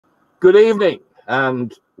Good evening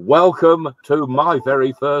and welcome to my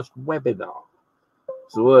very first webinar.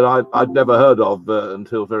 It's a word I'd never heard of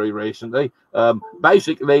until very recently.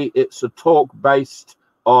 Basically, it's a talk based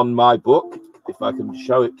on my book, if I can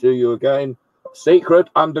show it to you again, Secret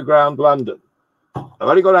Underground London. I've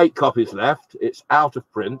only got 8 copies left. It's out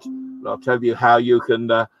of print. I'll tell you how you can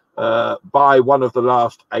buy one of the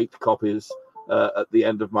last 8 copies at the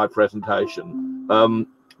end of my presentation.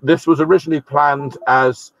 This was originally planned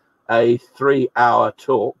as a 3-hour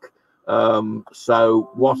talk. So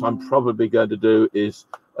what I'm probably going to do is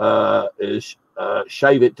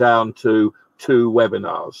shave it down to 2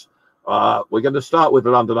 webinars. We're going to start with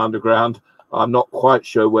the London Underground. I'm not quite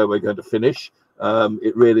sure where we're going to finish.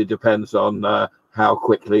 It really depends on how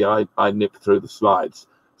quickly I nip through the slides.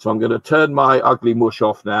 So I'm going to turn my ugly mush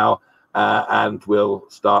off now and we'll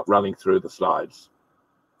start running through the slides.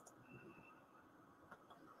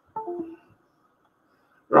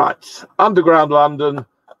 Right, Underground London,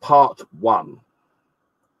 Part 1.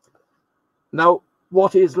 Now,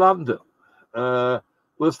 what is London? Well,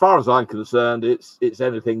 as far as I'm concerned, it's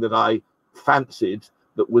anything that I fancied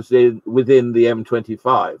that was within the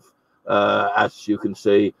M25, as you can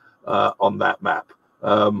see on that map.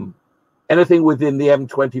 Anything within the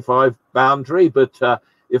M25 boundary, but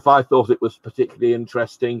if I thought it was particularly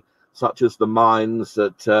interesting, such as the mines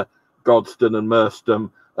at Godstone and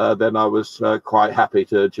Merstham, then I was quite happy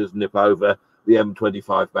to just nip over the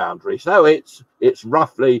M25 boundary. So it's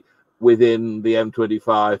roughly within the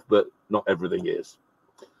M25, but not everything is.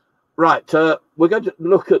 Right, we're going to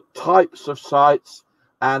look at types of sites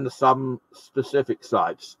and some specific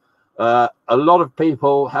sites. A lot of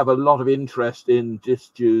people have a lot of interest in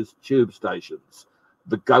disused tube stations,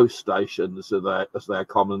 the ghost stations as they're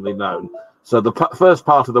commonly known. So the first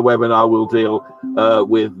part of the webinar will deal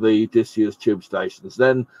with the disused tube stations.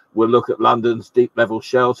 Then we'll look at London's deep level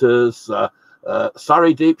shelters,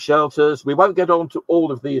 Surrey deep shelters. We won't get on to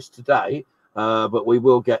all of these today, but we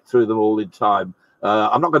will get through them all in time.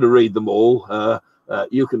 I'm not going to read them all.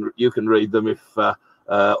 You can read them if,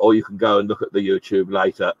 or you can go and look at the YouTube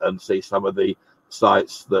later and see some of the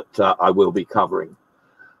sites that I will be covering.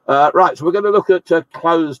 Right, so we're going to look at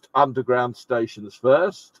closed underground stations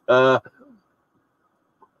first.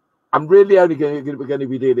 I'm really only going to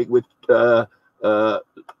be dealing with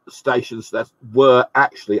stations that were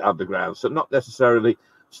actually underground, so not necessarily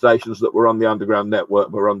stations that were on the underground network,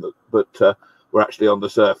 but were actually on the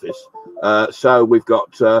surface. So we've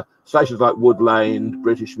got stations like Wood Lane,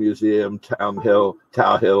 British Museum, Tower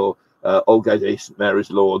Hill, Aldgate East, St Mary's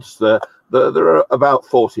Lords. There are about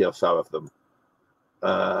 40 or so of them.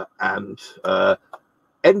 And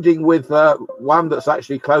ending with one that's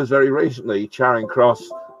actually closed very recently, Charing Cross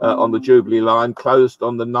on the Jubilee line, closed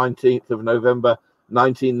on the 19th of November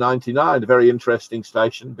 1999. A very interesting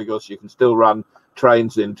station because you can still run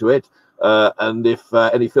trains into it. And if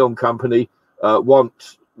any film company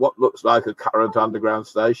want what looks like a current underground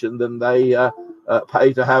station, then they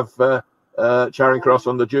pay to have Charing Cross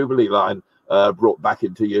on the Jubilee line brought back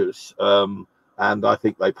into use. And I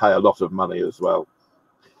think they pay a lot of money as well.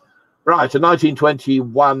 Right, a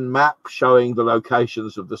 1921 map showing the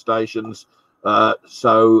locations of the stations.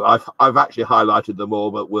 So I've actually highlighted them all,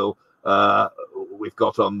 but we've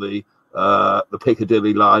got on the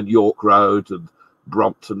Piccadilly line, York Road and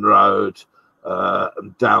Brompton Road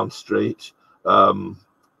and Down Street. On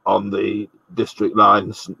the District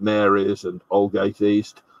line, St Mary's and Aldgate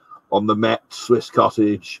East. On the Met, Swiss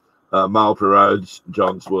Cottage, Marlborough Road, St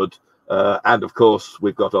John's Wood, and of course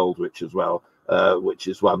we've got Aldwych as well. Which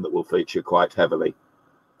is one that will feature quite heavily.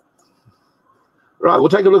 Right, we'll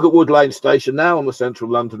take a look at Wood Lane Station now on the Central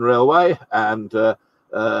London Railway, and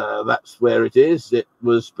that's where it is. It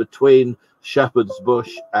was between Shepherd's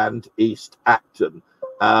Bush and East Acton.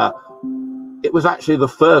 It was actually the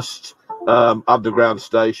first underground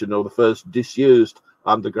station, or the first disused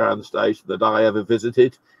underground station that I ever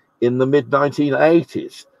visited in the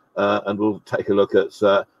mid-1980s, and we'll take a look at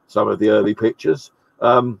some of the early pictures.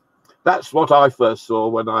 That's what I first saw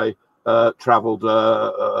when I travelled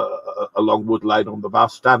along Wood Lane on the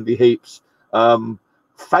bus. Stanley Heap's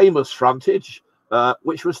famous frontage,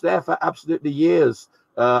 which was there for absolutely years.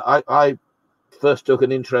 I first took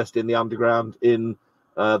an interest in the underground in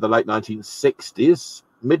the late 1960s,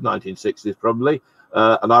 mid-1960s probably,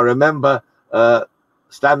 and I remember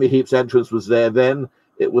Stanley Heap's entrance was there then.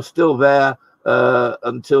 It was still there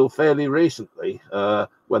until fairly recently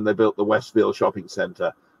when they built the Westfield Shopping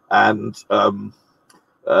Centre. And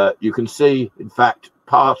you can see, in fact,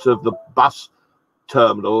 part of the bus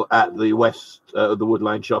terminal at the the Wood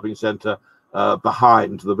Lane Shopping Centre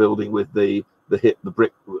behind the building with the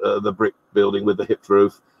brick building with the hipped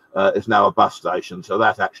roof. is now a bus station. So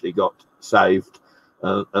that actually got saved,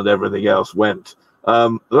 and everything else went.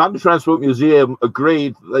 The London Transport Museum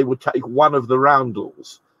agreed they would take one of the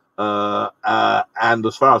roundels, and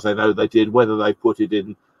as far as I know, they did. Whether they put it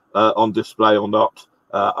in on display or not,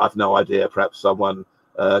 I've no idea. Perhaps someone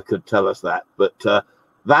could tell us that. But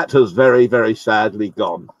that has very, very sadly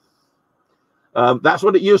gone. That's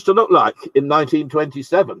what it used to look like in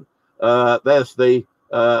 1927. There's the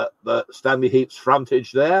Stanley Heaps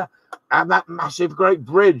frontage there, and that massive great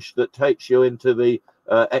bridge that takes you into the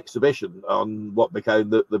exhibition on what became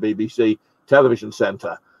the BBC Television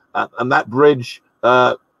Centre. And that bridge,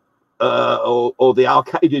 or the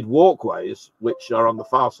arcaded walkways, which are on the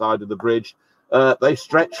far side of the bridge, they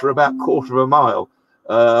stretch for about a quarter of a mile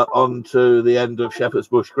onto the end of Shepherd's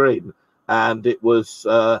Bush Green. And it was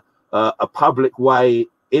a public way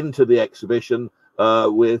into the exhibition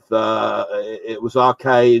with it was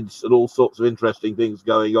arcades and all sorts of interesting things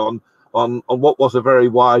going on what was a very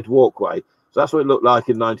wide walkway. So that's what it looked like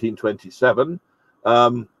in 1927.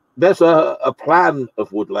 There's a plan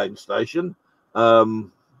of Wood Lane Station.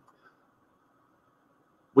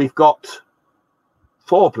 We've got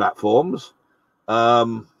 4 platforms. 2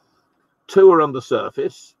 are on the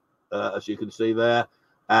surface, as you can see there,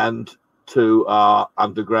 and 2 are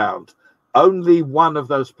underground. Only one of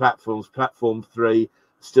those platforms, platform 3,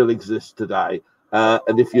 still exists today.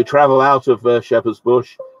 And if you travel out of Shepherd's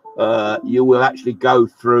Bush, you will actually go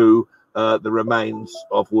through the remains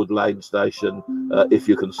of Wood Lane Station if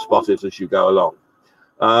you can spot it as you go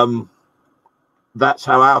along. That's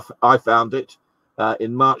how I found it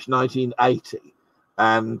in March 1980.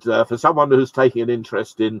 And for someone who's taking an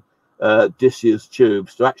interest in disused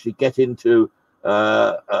tubes, to actually get into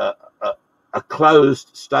a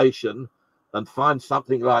closed station and find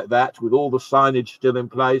something like that with all the signage still in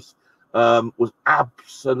place was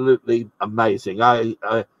absolutely amazing. I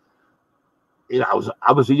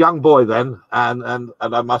was a young boy then, and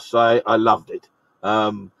I must say I loved it.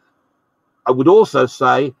 I would also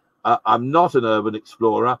say I'm not an urban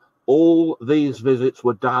explorer. All these visits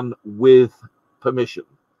were done with permission.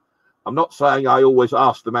 I'm not saying I always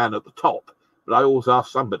asked the man at the top, but I always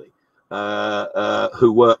asked somebody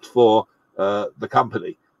who worked for the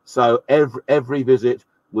company. So every visit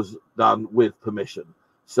was done with permission.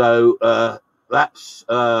 So that's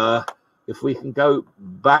if we can go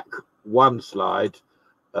back one slide,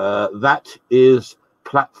 that is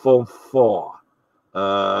platform 4,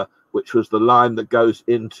 which was the line that goes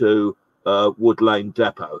into Wood Lane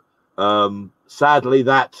Depot. Sadly,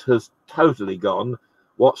 that has totally gone.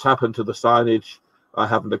 What's happened to the signage, I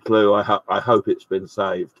haven't a clue. I hope it's been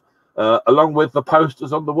saved, along with the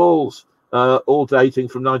posters on the walls, all dating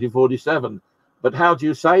from 1947. But how do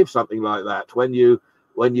you save something like that? When you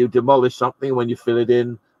demolish something, when you fill it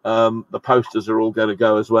in, the posters are all going to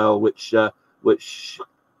go as well, which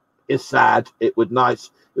is sad. It would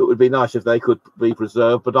be nice if they could be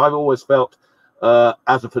preserved. But I've always felt,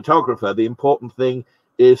 as a photographer, the important thing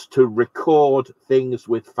is to record things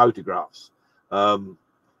with photographs.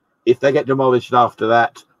 If they get demolished after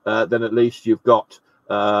that, then at least you've got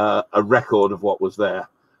a record of what was there.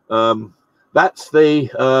 That's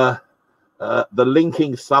the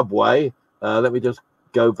linking subway. Let me just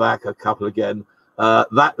go back a couple again.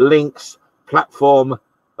 That links platform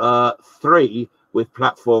 3 with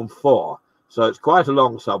platform 4. So it's quite a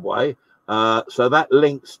long subway. So that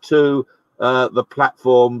links to the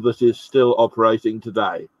platform that is still operating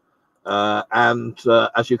today. And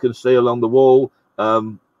as you can see along the wall,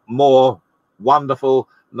 more wonderful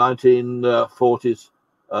 1940s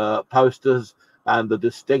posters and the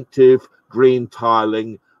distinctive green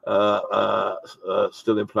tiling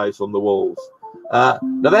still in place on the walls. Now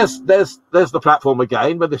there's the platform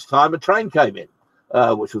again, but this time a train came in,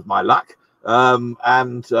 which was my luck. And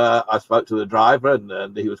I spoke to the driver,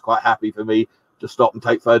 and he was quite happy for me to stop and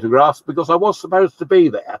take photographs, because I was supposed to be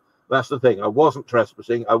there. That's the thing. I wasn't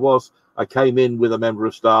trespassing. I came in with a member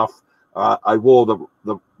of staff. I wore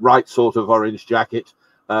the right sort of orange jacket,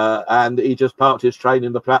 and he just parked his train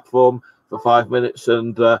in the platform for 5 minutes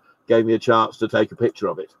and gave me a chance to take a picture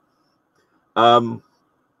of it.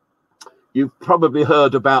 You've probably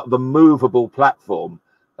heard about the movable platform.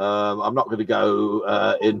 I'm not going to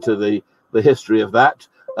go into the history of that,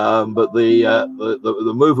 but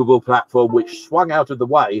the movable platform, which swung out of the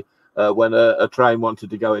way when a train wanted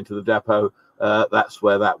to go into the depot, that's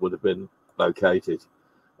where that would have been located.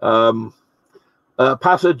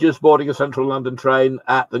 Passengers boarding a central London train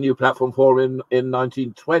at the new platform 4 in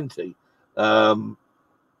 1920.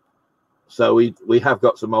 So we have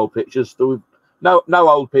got some old pictures. No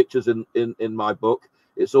old pictures in my book.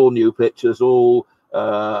 It's all new pictures, all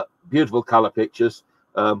beautiful color pictures.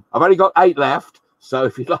 I've only got 8 left, so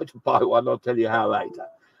if you'd like to buy one, I'll tell you how later.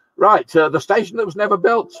 Right, the station that was never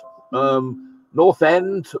built, North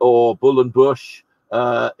End, or Bull and Bush,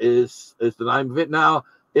 is the name of it now.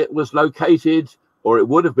 It was located, or it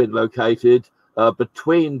would have been located,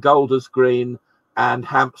 between Golders Green and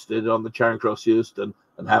Hampstead on the Charing Cross Euston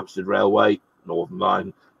and Hampstead Railway, Northern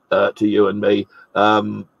Line, to you and me.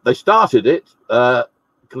 They started it,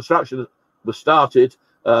 construction was started,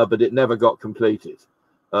 but it never got completed.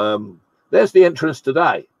 There's the entrance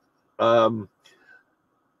today.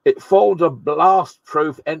 It formed a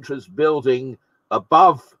blast-proof entrance building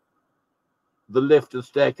above the lift and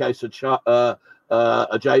staircase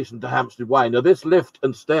adjacent to Hampstead Way. Now, this lift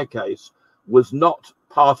and staircase was not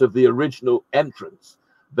part of the original entrance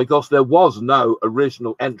because there was no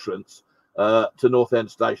original entrance to North End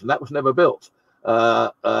Station. That was never built.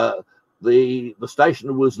 The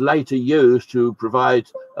station was later used to provide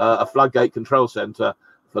a floodgate control centre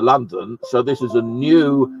for London. So this is a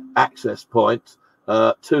new access point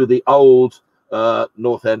to the old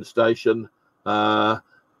North End Station, so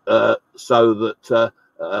that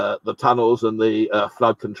the tunnels and the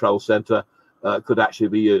flood control centre could actually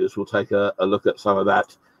be used. We'll take a look at some of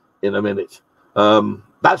that in a minute.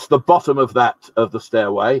 That's the bottom of the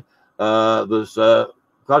stairway. There's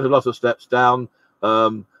quite a lot of steps down.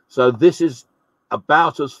 So this is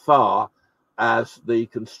about as far as the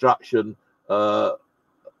construction of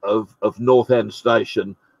North End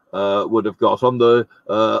Station would have got. On the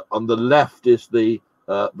left is the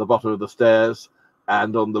bottom of the stairs,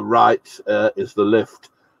 and on the right is the lift,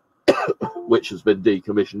 which has been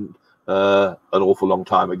decommissioned an awful long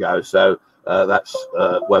time ago. So that's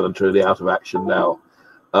well and truly out of action now.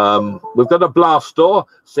 We've got a blast door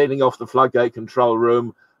sealing off the floodgate control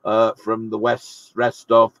room from the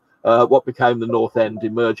rest of what became the North End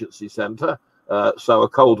Emergency Centre. So a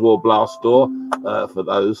Cold War blast door for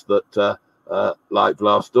those that like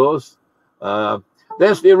blast doors.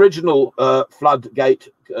 There's the original floodgate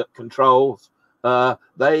controls.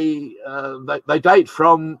 They date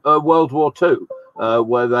from World War II,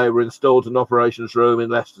 where they were installed in an operations room in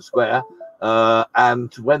Leicester Square.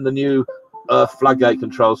 And when the new floodgate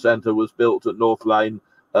control centre was built at North Lane,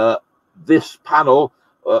 this panel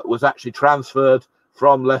was actually transferred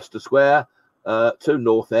from Leicester Square to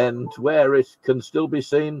North End, where it can still be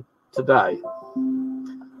seen today.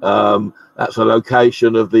 That's a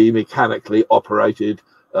location of the mechanically operated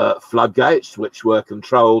floodgates, which were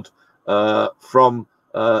controlled from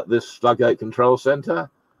this floodgate control centre,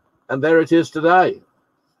 and there it is today.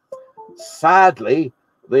 Sadly,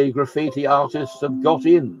 the graffiti artists have got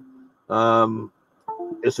in.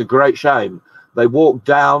 It's a great shame. They walked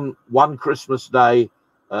down one Christmas day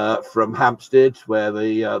from Hampstead, where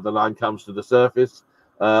the line comes to the surface,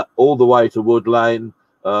 all the way to Wood Lane,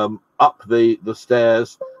 up the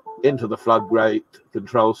stairs into the floodgate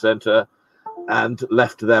control centre, and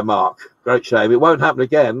left their mark. Great shame. It won't happen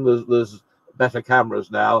again. There's better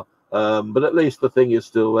cameras now, but at least the thing is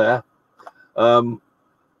still there. The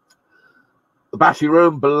battery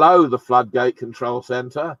room below the floodgate control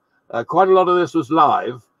centre, quite a lot of this was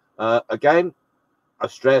live. Again, I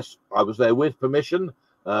stress I was there with permission.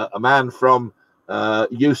 A man from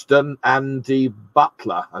Euston, Andy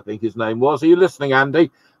Butler, I think his name was. Are you listening,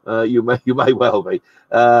 Andy? You may well be.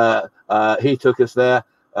 He took us there.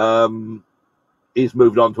 He's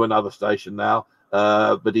moved on to another station now,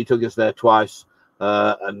 but he took us there twice,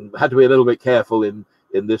 and had to be a little bit careful in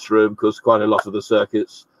this room because quite a lot of the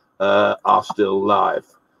circuits are still live.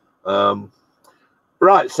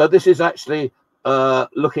 Right, so this is actually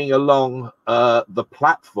looking along the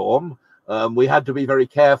platform. We had to be very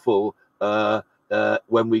careful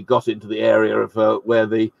when we got into the area of where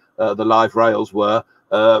the live rails were,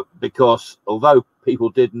 because although people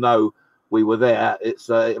did know we were there,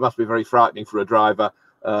 it must be very frightening for a driver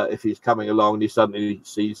if he's coming along and he suddenly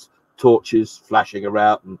sees torches flashing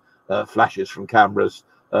around and flashes from cameras.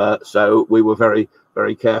 So we were very,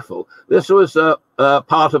 very careful. This was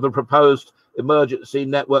part of a proposed emergency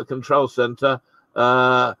network control centre,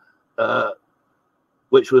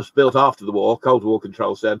 which was built after the war, Cold War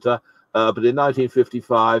control centre. But in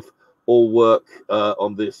 1955, all work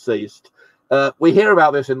on this ceased. We hear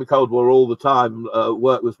about this in the Cold War all the time.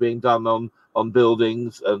 Work was being done on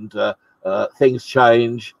buildings, and things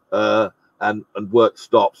change, and work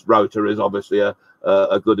stops. Rota is obviously a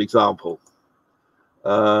good example.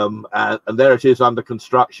 And there it is under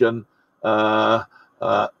construction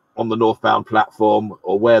on the northbound platform,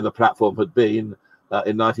 or where the platform had been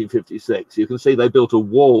in 1956. You can see they built a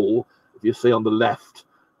wall, if you see on the left,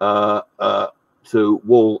 to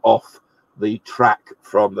wall off the track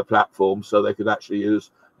from the platform, so they could actually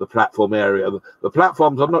use the platform area. The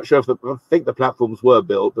platforms, I'm not sure if I think the platforms were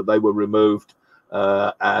built, but they were removed,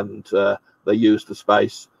 and they used the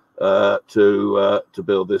space to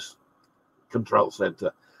build this control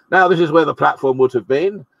centre. Now, this is where the platform would have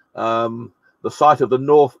been. The site of the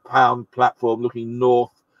northbound platform looking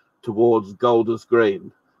north towards Golders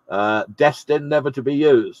Green, destined never to be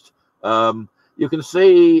used. You can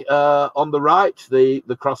see on the right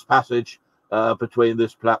the cross passage between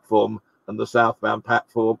this platform and the southbound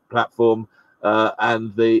platform,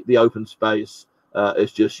 and the open space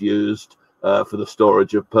is just used for the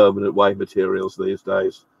storage of permanent way materials these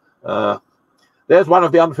days. There's one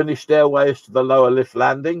of the unfinished stairways to the lower lift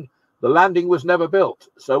landing. The landing was never built,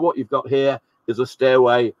 so what you've got here is a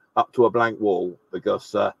stairway up to a blank wall,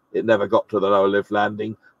 because it never got to the lower lift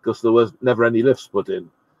landing because there was never any lifts put in.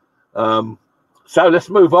 So let's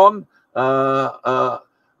move on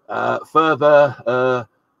further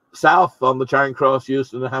south on the Charing Cross,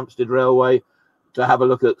 Euston and Hampstead Railway to have a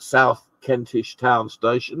look at South Kentish Town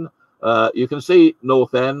Station. You can see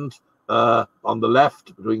North End on the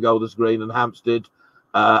left between Golders Green and Hampstead,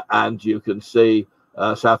 and you can see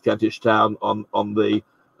South Kentish Town on the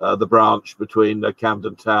branch between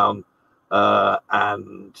Camden Town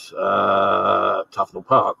and Tufnell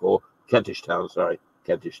Park, or Kentish Town, sorry,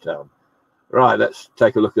 Kentish Town. Right, let's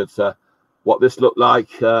take a look at what this looked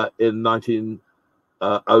like in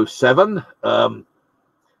 1907.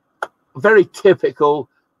 Very typical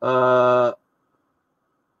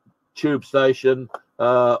tube station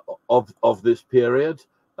of this period.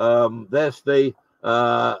 There's the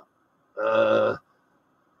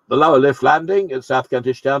lower lift landing at South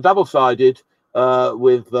Kentish Town, double-sided,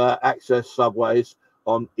 with access subways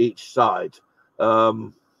on each side.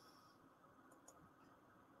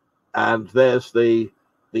 And there's the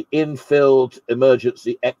infilled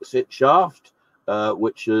emergency exit shaft,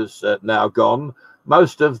 which is now gone.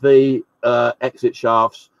 Most of the exit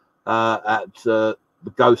shafts at the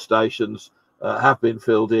GO stations have been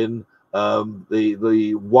filled in.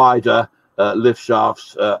 The wider lift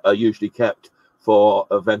shafts are usually kept for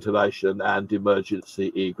ventilation and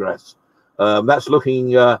emergency egress. That's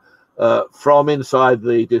looking from inside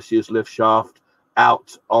the disused lift shaft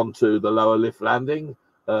out onto the lower lift landing,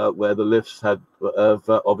 where the lifts have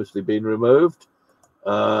obviously been removed.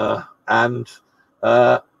 And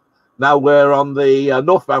now we're on the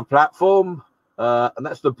northbound platform, and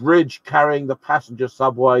that's the bridge carrying the passenger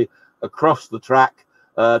subway across the track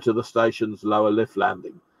to the station's lower lift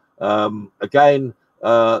landing. Again,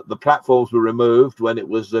 the platforms were removed when it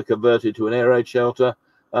was converted to an air raid shelter,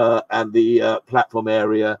 and the platform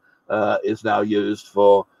area is now used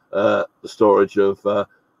for the storage of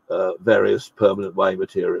various permanent way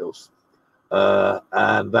materials.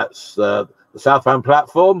 And that's the southbound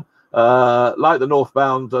platform. Like the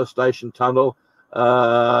northbound station tunnel,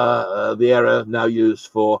 the area now used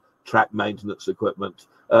for track maintenance equipment.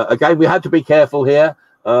 Again, we had to be careful here.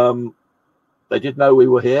 They did know we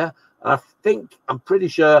were here. And I'm pretty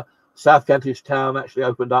sure South Kentish Town actually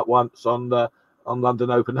opened up once on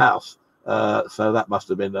London Open House. So that must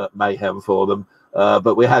have been mayhem for them.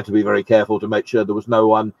 But we had to be very careful to make sure there was no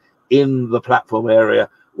one in the platform area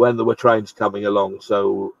when there were trains coming along.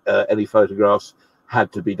 So any photographs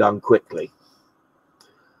had to be done quickly.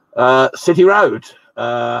 City Road.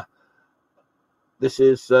 This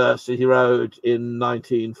is City Road in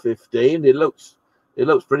 1915. It looks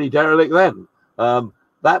pretty derelict then.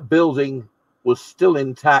 That building was still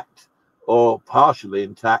intact, or partially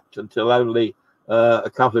intact, until only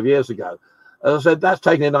a couple of years ago. As I said, that's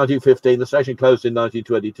taken in 1915. The station closed in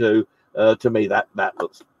 1922. To me, that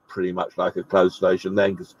looks pretty much like a closed station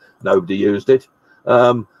then, because nobody used it.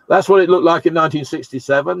 That's what it looked like in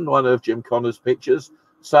 1967, one of Jim Connor's pictures.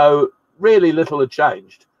 So really little had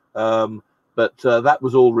changed. But that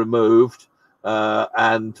was all removed.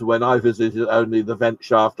 And when I visited, only the vent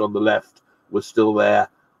shaft on the left was still there,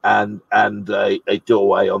 and a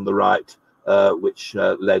doorway on the right, which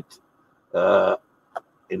led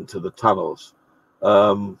into the tunnels.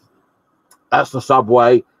 That's the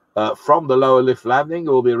subway from the lower lift landing.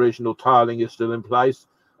 All the original tiling is still in place.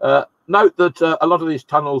 Note that a lot of these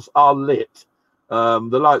tunnels are lit.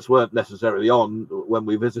 The lights weren't necessarily on when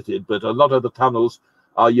we visited, but a lot of the tunnels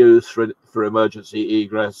are used for emergency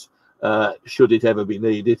egress, should it ever be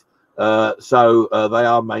needed. So they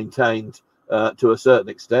are maintained to a certain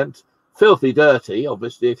extent. Filthy dirty,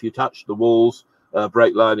 obviously. If you touch the walls,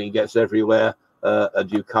 brake lining gets everywhere,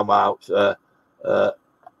 and you come out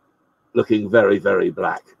looking very, very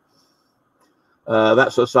black.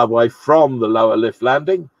 That's a subway from the lower lift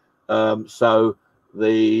landing. So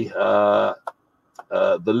the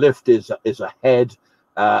lift is ahead,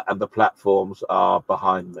 and the platforms are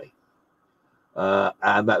behind me.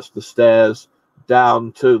 And that's the stairs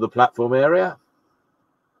down to the platform area.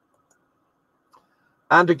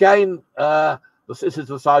 And again, this is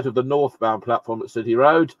the site of the northbound platform at City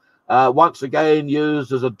Road, once again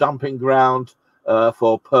used as a dumping ground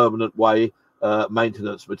for permanent way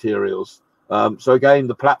maintenance materials. So again,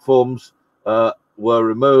 the platforms were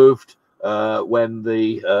removed when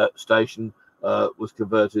the station was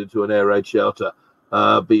converted into an air raid shelter.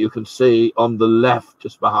 But you can see on the left,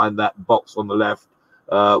 just behind that box on the left,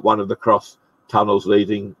 one of the cross tunnels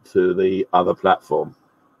leading to the other platform.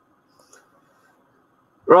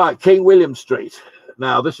 Right, King William Street.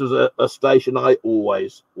 Now, this was a station I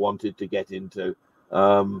always wanted to get into.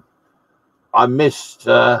 I missed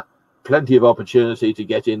plenty of opportunity to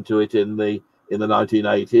get into it in the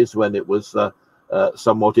 1980s when it was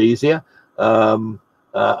somewhat easier. And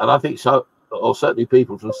I think so, or certainly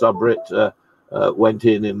people from Sub-Brit went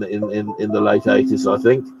in the late 80s, I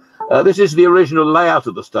think. This is the original layout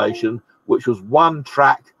of the station, which was one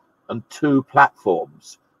track and two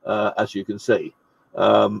platforms, as you can see.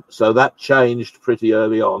 So that changed pretty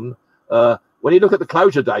early on. When you look at the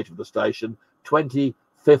closure date of the station,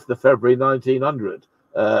 25th of February 1900,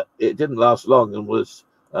 it didn't last long and was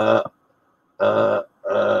a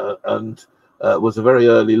very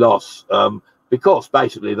early loss, because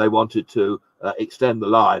basically they wanted to extend the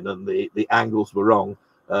line and the angles were wrong,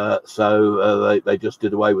 so they just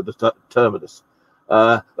did away with the terminus.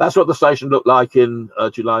 That's what the station looked like in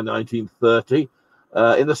July 1930.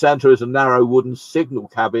 In the centre is a narrow wooden signal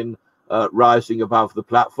cabin rising above the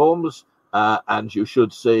platforms, and you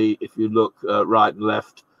should see, if you look right and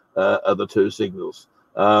left, are the two signals.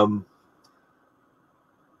 That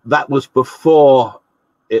was before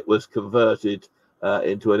it was converted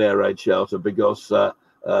into an air raid shelter, because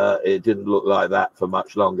it didn't look like that for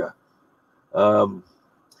much longer.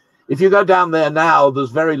 If you go down there now,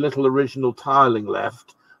 there's very little original tiling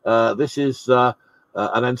left. This is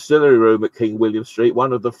an ancillary room at King William Street,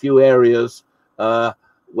 one of the few areas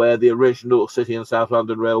where the original City and South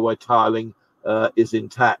London Railway tiling is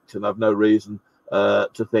intact, and I've no reason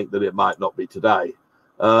to think that it might not be today.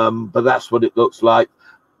 But that's what it looks like.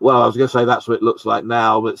 Well, I was going to say that's what it looks like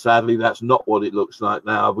now, but sadly that's not what it looks like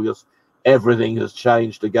now, because everything has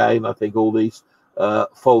changed again. I think all these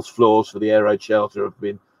false floors for the air raid shelter have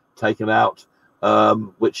been taken out,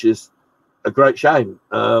 which is a great shame.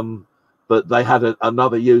 But they had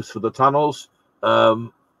another use for the tunnels.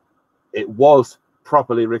 It was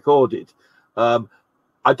properly recorded.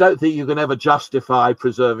 I don't think you can ever justify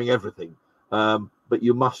preserving everything, but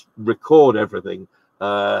you must record everything.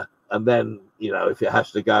 And then, you know, if it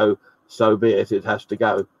has to go, so be it, it has to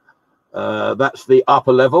go. That's the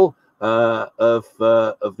upper level of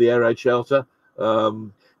the air raid shelter.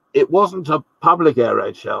 It wasn't a public air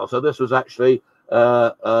raid shelter. This was actually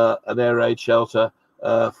an air raid shelter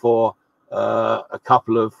for a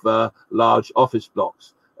couple of large office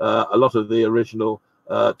blocks. A lot of the original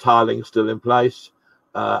tiling still in place,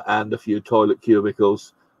 and a few toilet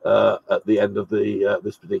cubicles at the end of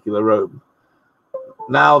this particular room.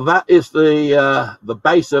 Now, that is the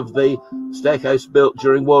base of the staircase built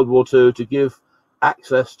during World War II to give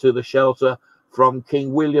access to the shelter from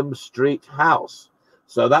King William Street House.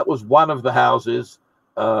 So that was one of the houses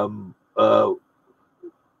that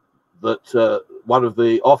one of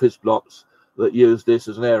the office blocks that used this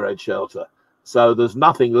as an air raid shelter. So there's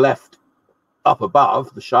nothing left up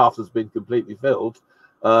above. The shaft has been completely filled,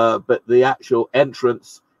 but the actual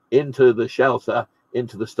entrance into the shelter,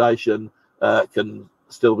 into the station, can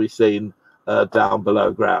still be seen down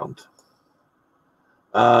below ground.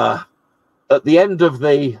 At the end of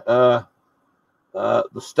the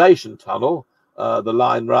station tunnel, the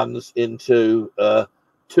line runs into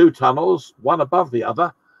two tunnels, one above the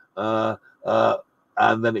other,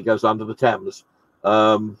 and then it goes under the Thames.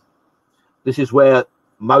 This is where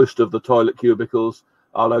most of the toilet cubicles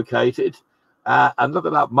are located. And look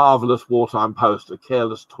at that marvellous wartime poster,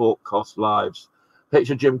 "Careless talk costs lives."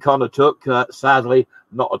 Picture Jim Connor took, sadly,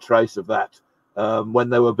 not a trace of that. When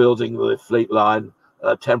they were building the Fleet line,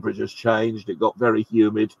 temperatures changed, it got very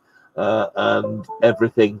humid, and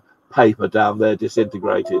everything, paper down there,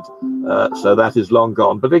 disintegrated. So that is long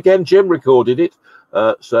gone. But again, Jim recorded it,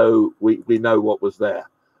 so we know what was there.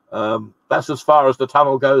 That's as far as the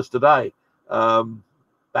tunnel goes today.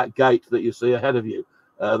 That gate that you see ahead of you,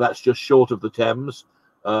 that's just short of the Thames.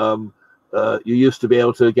 You used to be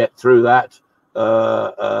able to get through that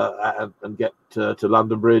and get to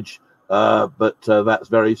London Bridge, but that's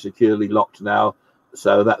very securely locked now.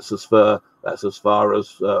 So that's as far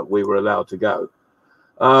as we were allowed to go.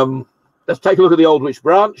 Let's take a look at the Aldwych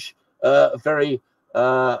branch, a very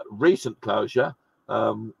recent closure,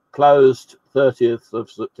 closed 30th of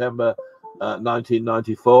September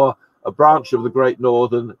 1994, a branch of the Great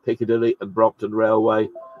Northern, Piccadilly and Brompton Railway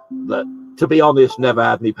that, to be honest, never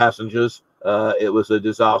had any passengers. It was a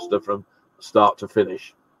disaster from start to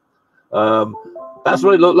finish. That's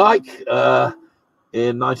what it looked like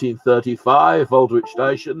in 1935, Aldwych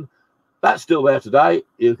Station. That's still there today.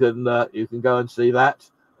 You can go and see that.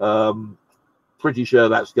 Pretty sure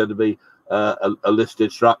that's going to be a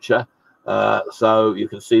listed structure. So you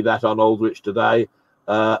can see that on Aldwych today,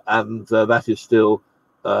 and that is still,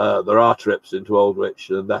 there are trips into Aldwych,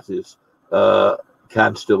 and that is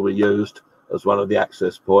can still be used as one of the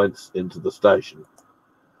access points into the station.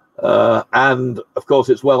 And of course,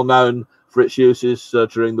 it's well known for its uses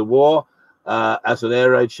during the war as an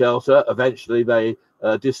air raid shelter. Eventually, they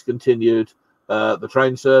discontinued the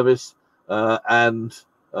train service, and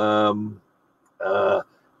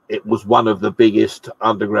it was one of the biggest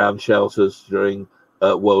underground shelters during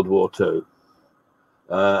World War II.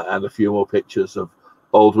 And a few more pictures of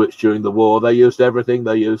Aldwych during the war. They used everything.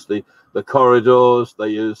 They used the corridors, they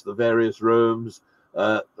used the various rooms,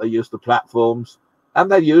 they used the platforms,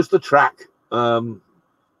 and they used the track. And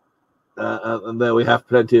there we have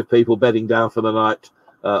plenty of people bedding down for the night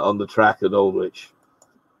on the track at Aldwych.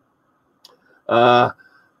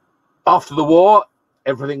 After the war,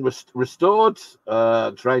 everything was restored.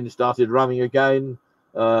 Trains started running again,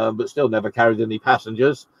 but still never carried any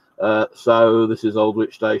passengers. So this is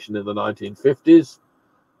Aldwych Station in the 1950s.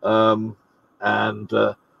 And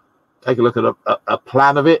take a look at a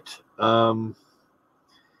plan of it.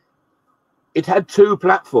 It had two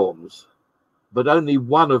platforms, but only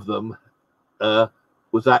one of them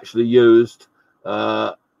was actually used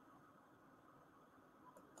for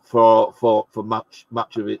much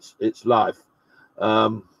of its life.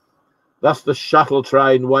 That's the shuttle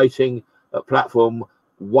train waiting at platform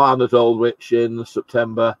 1 at Aldwych in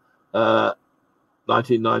September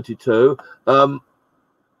 1992.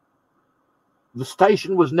 The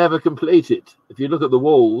station was never completed. If you look at the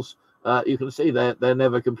walls, you can see they're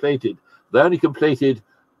never completed. They only completed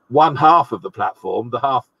one half of the platform, the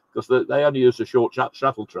half, because they only used a short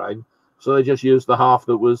shuttle train, so they just used the half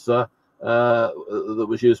that was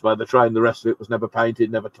used by the train. The rest of it was never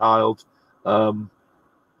painted, never tiled, and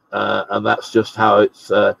that's just how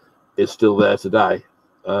it's still there today.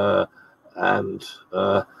 And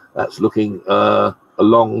that's looking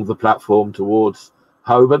along the platform towards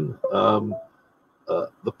Holborn.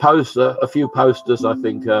 The poster, a few posters, I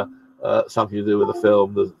think, something to do with the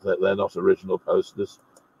film. They're not original posters.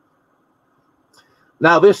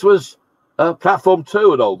 Now, this was platform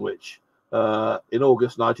 2 at Aldwych in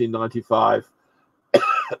August 1995.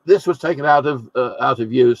 This was taken out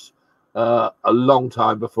of use a long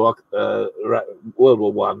time before World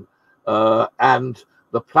War One, and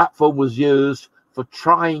the platform was used for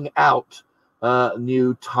trying out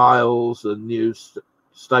new tiles and new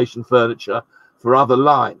station furniture for other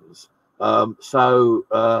lines. So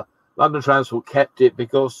London Transport kept it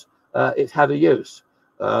because it had a use,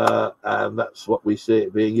 and that's what we see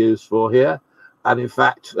it being used for here. And in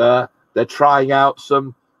fact, they're trying out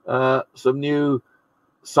some new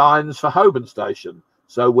signs for Holborn Station.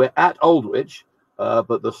 So we're at Aldwych,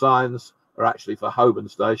 but the signs are actually for Holborn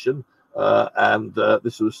Station, and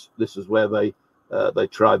this is where they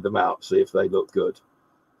tried them out, see if they look good.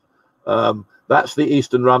 That's the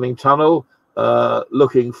Eastern Running Tunnel,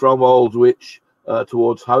 looking from Aldwych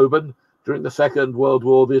towards Holborn. During the Second World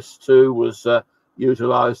War, this too was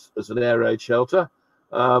utilised as an air raid shelter.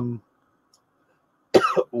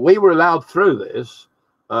 We were allowed through this.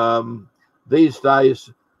 These days,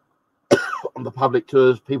 on the public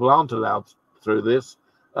tours, people aren't allowed through this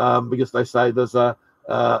because they say there's a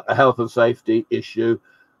health and safety issue.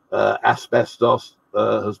 Asbestos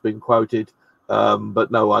has been quoted,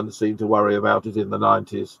 but no one seemed to worry about it in the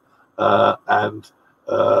 90s, and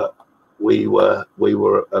we were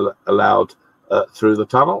allowed through the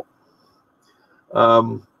tunnel.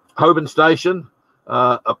 Holborn Station,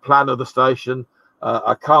 a plan of the station.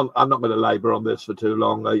 I'm not going to labour on this for too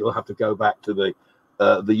long. You'll have to go back to the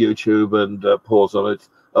YouTube and pause on it,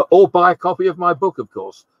 or buy a copy of my book, of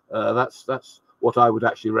course. That's what I would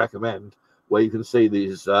actually recommend, where you can see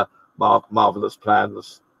these marvelous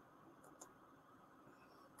plans.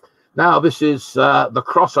 Now, this is the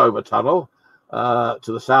crossover tunnel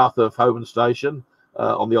to the south of Holborn Station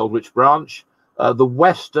on the Aldwych branch. The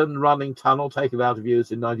western running tunnel, taken out of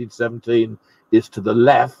use in 1917, is to the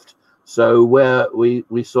left. So where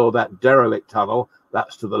we saw that derelict tunnel,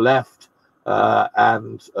 that's to the left,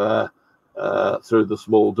 and through the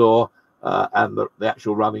small door, and the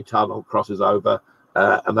actual running tunnel crosses over,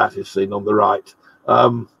 and that is seen on the right.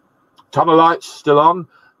 Tunnel lights still on.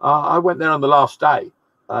 I went there on the last day,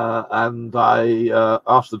 and I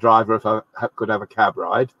asked the driver if I could have a cab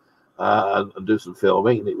ride and do some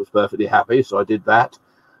filming, and he was perfectly happy, so I did that.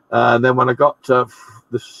 And then when I got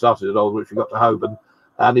this started at Aldwych, we got to Holborn,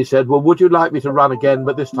 and he said, well, would you like me to run again,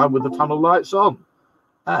 but this time with the tunnel lights on?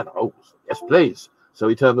 And oh, yes, please. So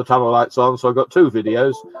he turned the tunnel lights on, so I got two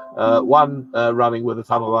videos, one running with the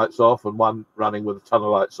tunnel lights off and one running with the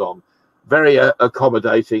tunnel lights on. Very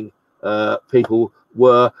accommodating. People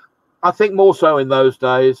were, I think, more so in those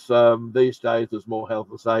days. These days there's more health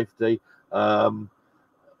and safety. I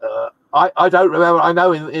don't remember. I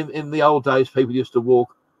know in the old days people used to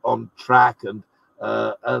walk on track,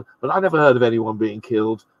 but I never heard of anyone being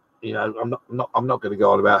killed. You know, I'm not going to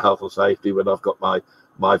go on about health and safety when I've got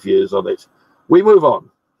my views on it. We move on.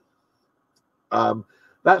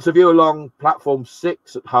 That's a view along platform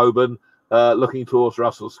 6 at Holborn, looking towards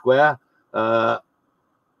Russell Square.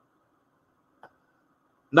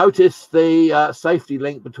 Notice the safety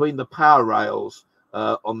link between the power rails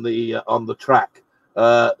on the track.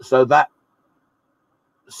 So that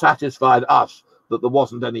satisfied us that there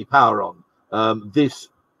wasn't any power on. This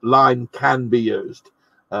line can be used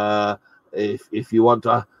if you want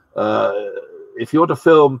to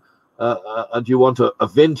film and you want a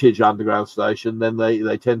vintage underground station. Then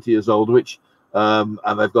they tend to use Aldwych, and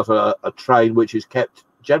they've got a train which is kept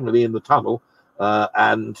generally in the tunnel,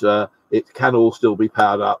 and it can all still be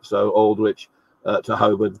powered up. So Aldwych to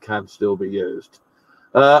Holborn can still be used.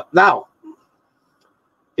 Now,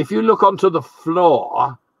 if you look onto the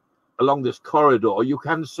floor along this corridor, you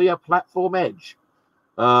can see a platform edge.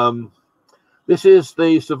 This is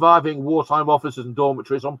the surviving wartime offices and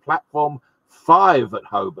dormitories on platform 5 at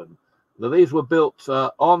Holborn. Now, these were built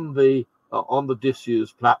on the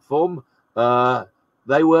disused platform.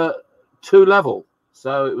 They were 2 level,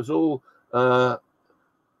 so it was all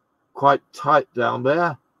quite tight down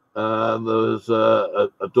there. There was a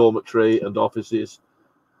dormitory and offices.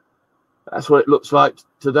 That's what it looks like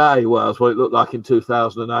today. Well, that's what it looked like in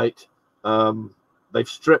 2008. They've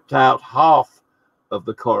stripped out half of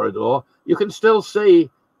the corridor. You can still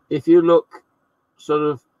see, if you look sort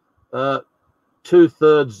of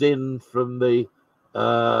 2/3 in from the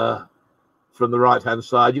right hand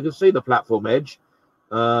side, you can see the platform edge.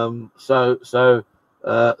 Still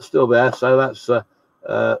there. So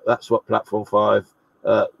that's what platform 5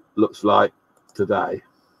 looks like today.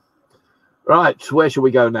 Right, where should we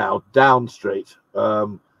go now? Down Street.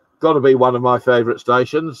 Got to be one of my favourite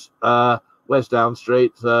stations. Where's Down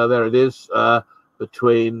Street? There it is,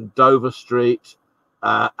 between Dover Street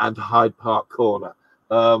and Hyde Park Corner.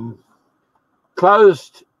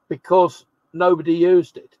 Closed because nobody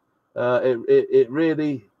used it.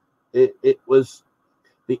 It was,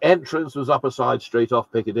 the entrance was up a side street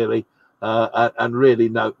off Piccadilly, and really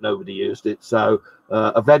nobody used it. So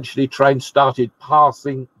eventually trains started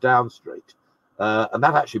passing Down Street, and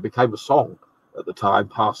that actually became a song at the time,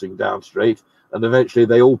 Passing Down Street, and eventually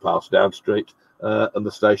they all passed Down Street, and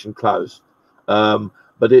the station closed.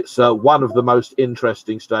 But it's one of the most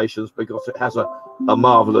interesting stations because it has a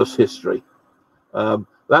marvelous history.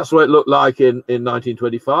 That's what it looked like in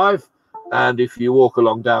 1925, and if you walk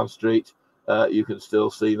along Down Street, you can still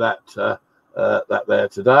see that there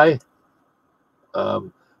today.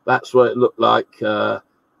 That's what it looked like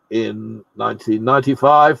in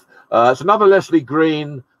 1995. It's another Leslie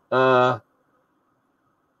Green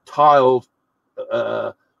tiled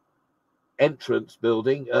entrance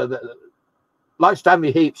building. Like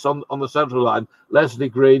Stanley Heaps on the Central Line, Leslie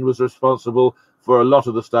Green was responsible for a lot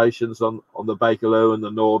of the stations on the Bakerloo and the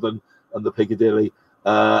Northern and the Piccadilly,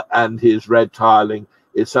 and his red tiling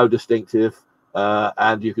is so distinctive,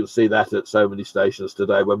 and you can see that at so many stations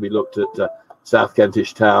today. When we looked at South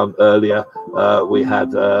Kentish Town earlier, we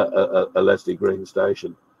had a Leslie Green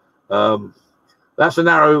station. That's a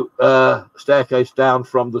narrow staircase down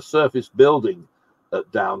from the surface building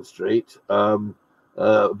at Down Street.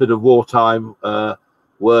 A bit of wartime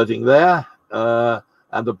wording there,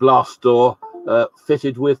 and a blast door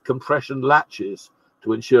fitted with compression latches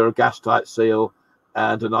to ensure a gas-tight seal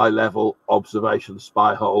and an eye-level observation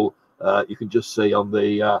spy hole. You can just see on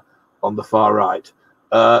the far right.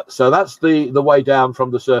 So that's the way down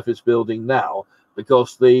from the surface building now,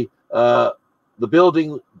 because the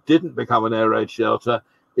building didn't become an air raid shelter.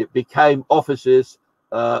 It became offices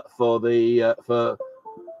for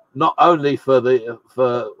not only for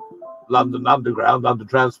London Underground, London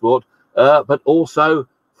Transport, but also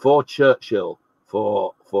for Churchill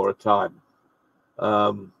for a time.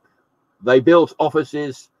 They built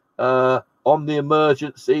offices on the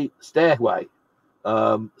emergency stairway.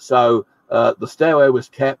 So the stairway was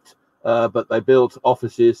kept, but they built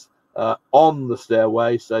offices on the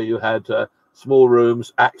stairway, so you had small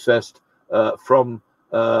rooms accessed from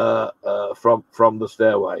the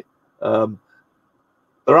stairway.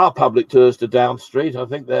 There are public tours to Down Street. I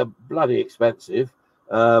think they're bloody expensive,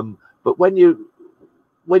 but when you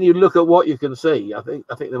look at what you can see, I think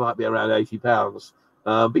they might be around £80.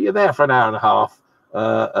 But you're there for an hour and a half,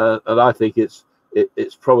 and I think it's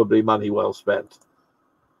probably money well spent.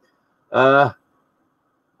 Could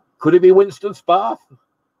it be Winston's bath?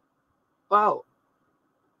 Well,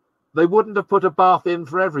 they wouldn't have put a bath in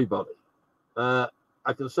for everybody. I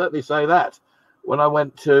can certainly say that. When I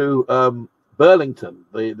went to Burlington,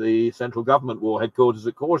 the central government war headquarters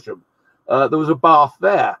at Corsham, there was a bath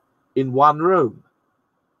there in one room.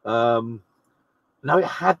 Now, it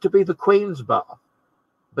had to be the Queen's bath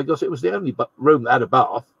because it was the only room that had a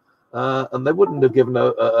bath, and they wouldn't have given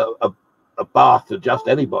a bath to just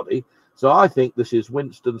anybody. So I think this is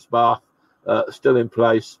Winston's bath, still in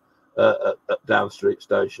place at Down Street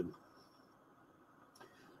Station.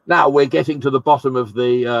 Now we're getting to the bottom of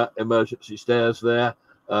the emergency stairs there,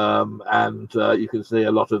 and you can see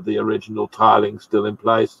a lot of the original tiling still in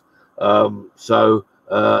place. So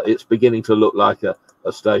it's beginning to look like a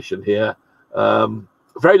station here.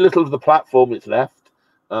 Very little of the platform is left.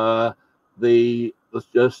 They've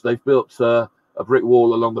built a brick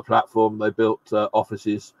wall along the platform. They built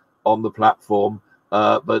offices on the platform,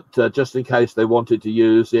 but just in case they wanted to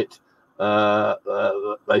use it,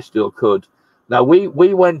 they still could. Now we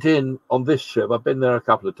went in on this ship. I've been there a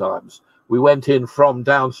couple of times. We went in from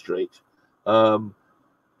Down Street. I'm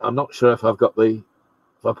not sure if I put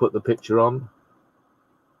the picture on.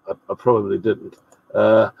 I probably didn't.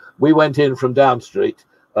 We went in from Down Street,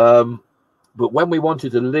 but when we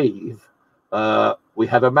wanted to leave, we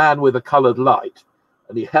had a man with a coloured light,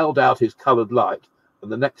 and he held out his coloured light, and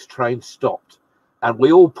the next train stopped, and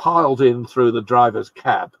we all piled in through the driver's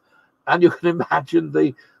cab, and you can imagine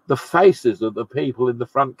the faces of the people in the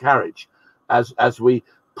front carriage as we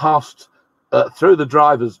passed through the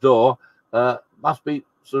driver's door. Must be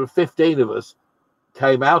sort of 15 of us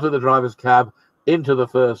came out of the driver's cab into the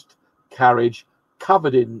first carriage,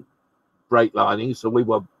 covered in brake linings, so we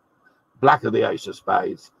were black of the ace of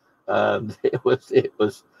spades, and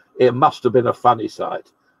it must have been a funny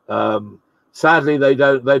sight. Sadly, they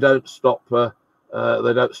don't stop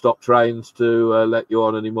trains to let you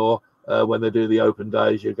on anymore. When they do the open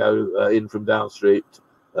days, you go in from Down Street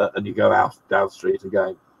and you go out Down Street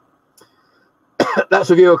again. That's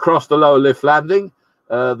a view across the lower lift landing,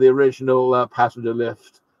 the original passenger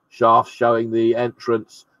lift shaft showing the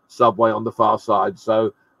entrance subway on the far side.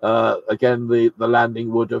 So again, the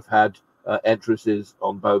landing would have had entrances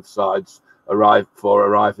on both sides for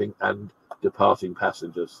arriving and departing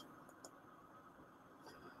passengers.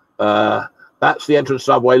 That's the entrance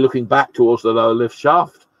subway looking back towards the lower lift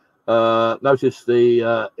shaft. Notice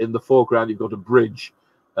in the foreground you've got a bridge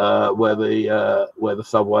where the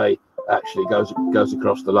subway actually goes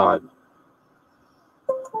across the line.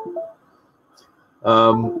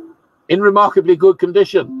 In remarkably good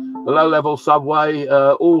condition, the low-level subway.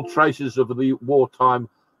 All traces of the wartime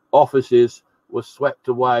offices were swept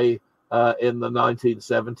away in the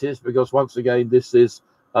 1970s, because once again this is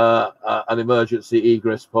an emergency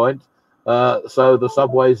egress point. So the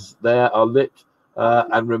subways there are lit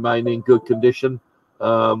and remain in good condition.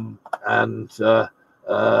 And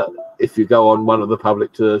if you go on one of the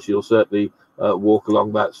public tours, you'll certainly walk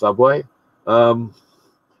along that subway.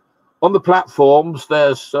 On the platforms,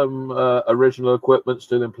 there's some original equipment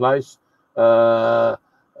still in place. There's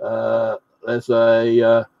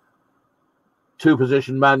a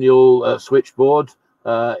two-position manual switchboard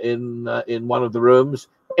in one of the rooms.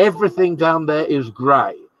 Everything down there is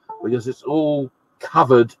grey because it's all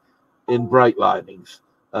covered in brake linings.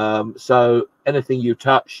 So anything you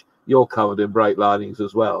touch, you're covered in brake linings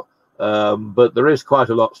as well. But there is quite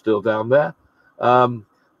a lot still down there.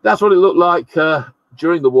 That's what it looked like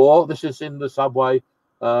during the war. This is in the subway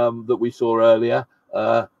that we saw earlier,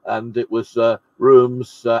 and it was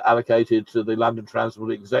rooms allocated to the London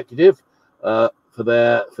Transport Executive for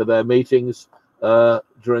their meetings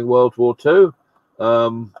during World War II,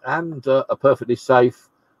 and a perfectly safe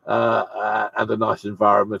and a nice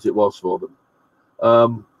environment it was for them.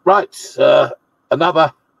 Right,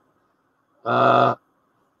 another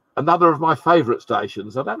of my favourite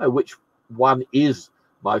stations. I don't know which one is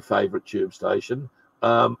my favourite tube station,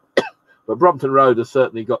 but Brompton Road has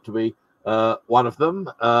certainly got to be one of them.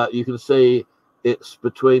 You can see it's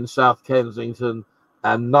between South Kensington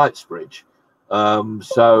and Knightsbridge.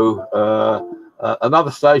 So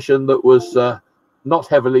another station that was not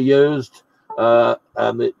heavily used,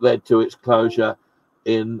 and it led to its closure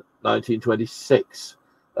in 1926.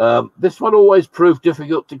 This one always proved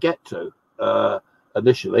difficult to get to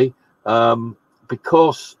initially,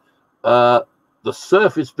 because the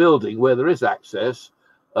surface building where there is access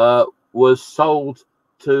was sold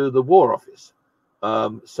to the War Office.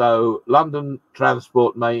 So London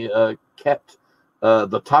Transport kept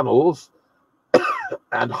the tunnels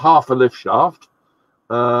and half a lift shaft,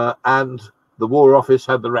 and the War Office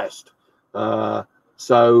had the rest.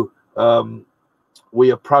 So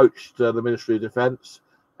we approached the Ministry of Defence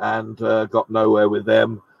and got nowhere with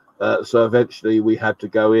them. So eventually we had to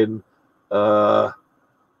go in on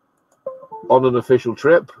an official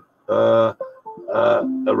trip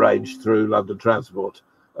arranged through London Transport.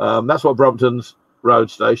 That's what Brompton's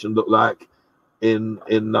road station looked like in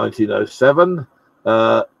 1907.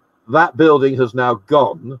 That building has now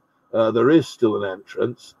gone. There is still an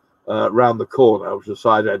entrance round the corner, which is a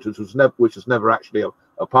side entrance, which was never actually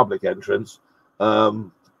a public entrance.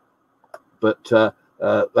 But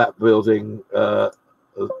that building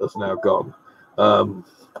has now gone.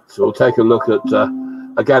 So we'll take a look at,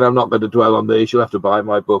 again, I'm not going to dwell on these. You'll have to buy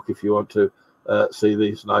my book if you want to see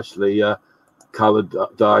these nicely coloured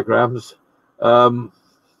diagrams. Now,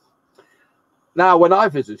 when I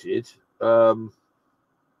visited, can't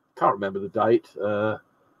remember the date,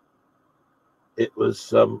 it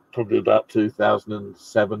was probably about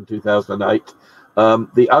 2007, 2008.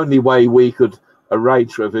 The only way we could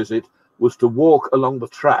arrange for a visit was to walk along the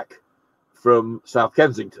track from South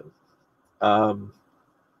Kensington.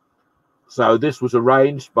 So this was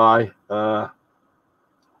arranged by a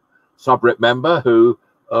subrip member who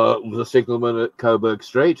was a signalman at Coburg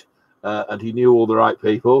Street, and he knew all the right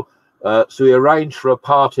people. So he arranged for a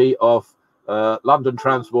party of London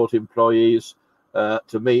Transport employees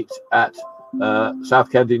to meet at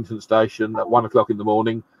South Kensington Station at 1 o'clock in the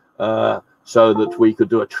morning, so that we could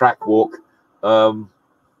do a track walk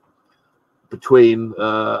between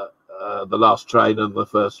the last train and the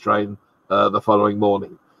first train the following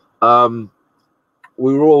morning.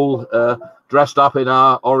 We were all dressed up in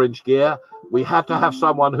our orange gear. We had to have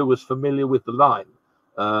someone who was familiar with the line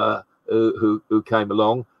who came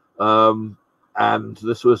along, and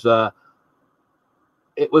this was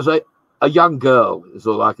it was a young girl, is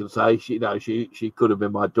all I can say. She could have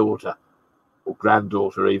been my daughter or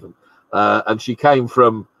granddaughter even, and she came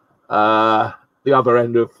from the other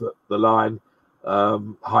end of the line,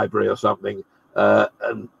 Highbury or something,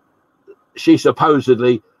 and she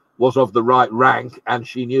supposedly was of the right rank and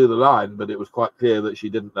she knew the line, but it was quite clear that she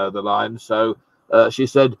didn't know the line. So she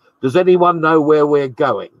said, "Does anyone know where we're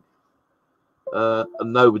going?"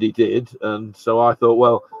 And nobody did. And so I thought,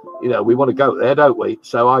 well, we want to go there, don't we?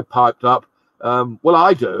 So I piped up, well,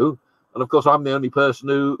 I do. And of course, I'm the only person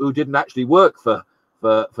who didn't actually work for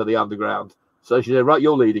the Underground. So she said, "Right,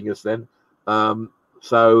 you're leading us then."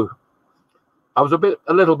 So I was a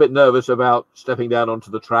little bit nervous about stepping down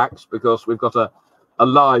onto the tracks, because we've got a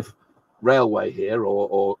live railway here,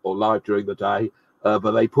 or live during the day,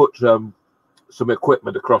 but they put some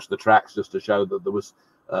equipment across the tracks just to show that there was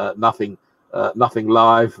nothing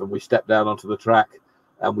live. And we stepped down onto the track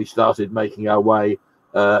and we started making our way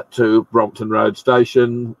to Brompton Road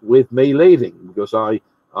Station, with me leading, because I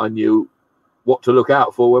knew what to look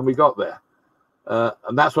out for when we got there.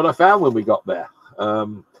 And that's what I found when we got there.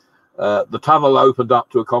 The tunnel opened up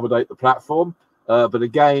to accommodate the platform, but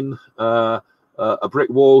again, a brick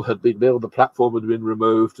wall had been built, the platform had been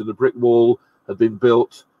removed, and the brick wall had been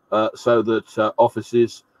built so that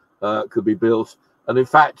offices could be built. And in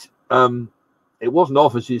fact, it wasn't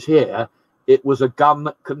offices here, it was a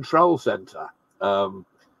gun control centre,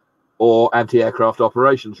 or anti-aircraft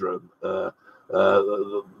operations room.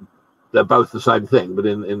 They're both the same thing, but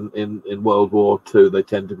in World War II, they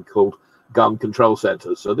tend to be called gun control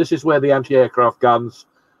centres. So this is where the anti-aircraft guns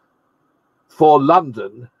for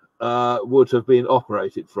London would have been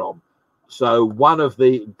operated from. So one of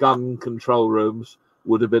the gun control rooms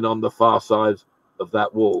would have been on the far side of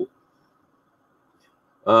that wall.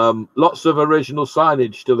 Lots of original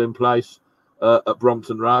signage still in place at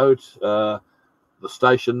Brompton Road. The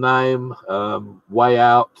station name, way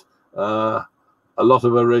out, a lot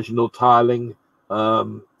of original tiling.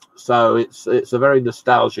 So it's a very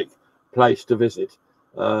nostalgic place to visit.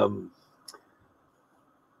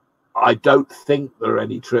 I don't think there are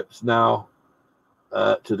any trips now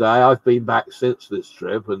today. I've been back since this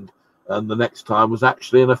trip, and the next time was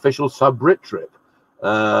actually an official sub-Brit trip,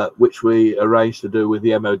 which we arranged to do with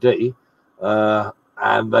the MOD,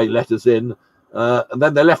 and they let us in, and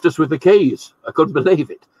then they left us with the keys. I couldn't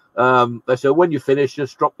believe it. They said, "When you finish,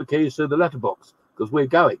 just drop the keys to the letterbox, because we're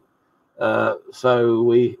going." So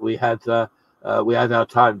we had we had our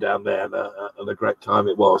time down there, and a great time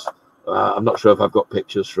it was. I'm not sure if I've got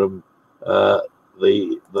pictures from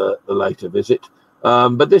the later visit,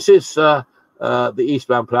 but this is the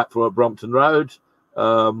eastbound platform at Brompton Road,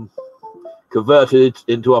 converted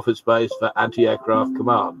into office space for anti-aircraft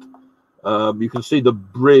command. You can see the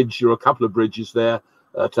bridge, or a couple of bridges there,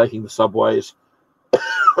 taking the subways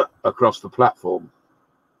across the platform.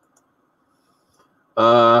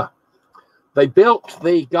 They built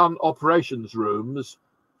the gun operations rooms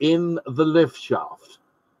in the lift shaft.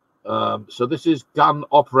 So this is gun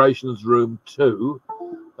operations room 2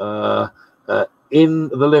 in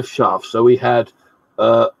the lift shaft. So we had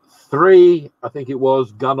 3, I think it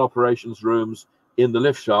was, gun operations rooms in the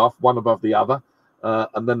lift shaft, one above the other,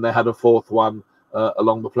 and then they had a 4th one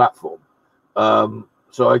along the platform.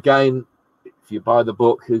 So again, if you buy the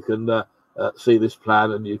book, you can see this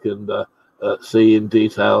plan, and you can see in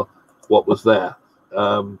detail what was there.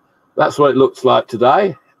 That's what it looks like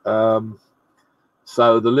today.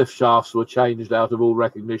 So the lift shafts were changed out of all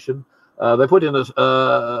recognition. They put in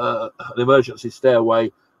an emergency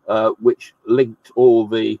stairway which linked all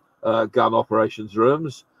the gun operations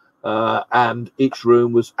rooms, and each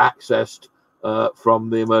room was accessed from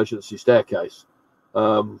the emergency staircase.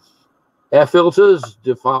 Air filters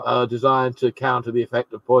designed to counter the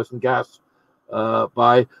effect of poison gas,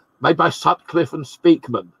 made by Sutcliffe and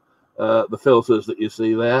Speakman. The filters that you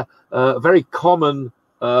see there, a very common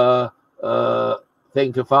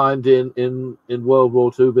thing to find in World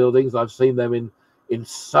War II buildings. I've seen them in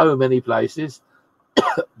so many places,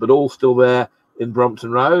 but all still there in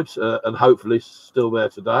Brompton Road, and hopefully still there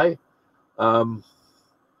today.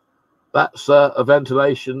 That's a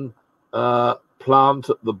ventilation plant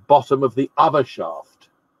at the bottom of the other shaft.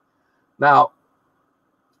 Now,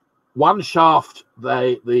 one shaft,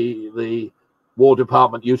 the War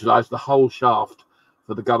Department utilised the whole shaft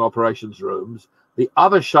for the gun operations rooms. The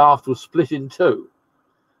other shaft was split in 2.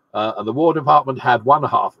 And the War Department had one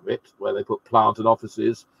half of it, where they put plant and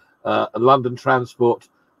offices, and London Transport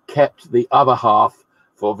kept the other half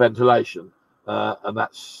for ventilation, and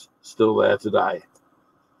that's still there today.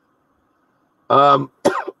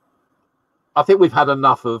 I think we've had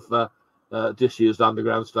enough of disused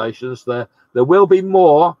underground stations. There will be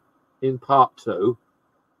more in part 2,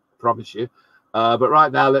 I promise you. But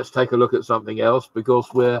right now, let's take a look at something else,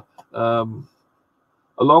 because we're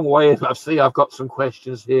a long way in. I see I've got some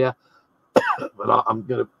questions here, but I'm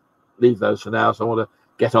going to leave those for now. So I want to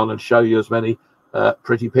get on and show you as many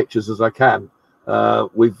pretty pictures as I can.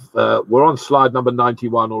 We're on slide number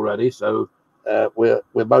 91 already, so we're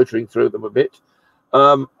motoring through them a bit.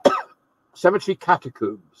 Cemetery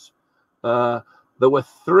catacombs. There were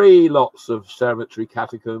 3 lots of cemetery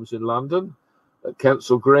catacombs in London, at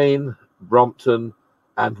Kensal Green, Brompton,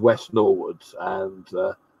 and West Norwood, and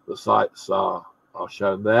the sites are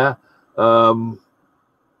shown there. I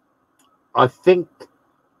think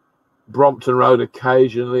Brompton Road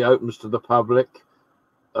occasionally opens to the public.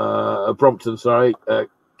 Brompton, sorry,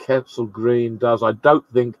 Kensal Green does. I don't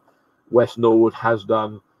think West Norwood has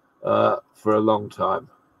done for a long time.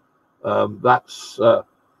 That's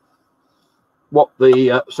what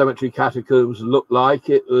the cemetery catacombs look like.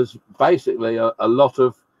 It was basically a lot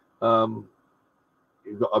of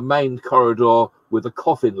you've got a main corridor with a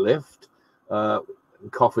coffin lift,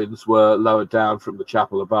 and coffins were lowered down from the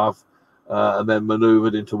chapel above, and then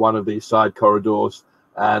maneuvered into one of these side corridors,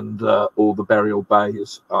 and all the burial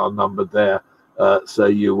bays are numbered there. So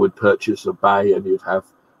you would purchase a bay, and you'd have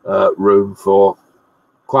room for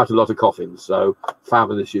quite a lot of coffins. So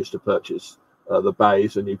families used to purchase the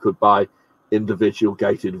bays, and you could buy individual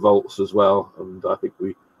gated vaults as well, and I think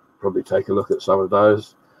we probably take a look at some of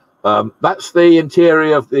those. That's the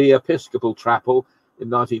interior of the Episcopal chapel in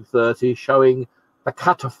 1930, showing the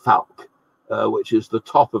catafalque, which is the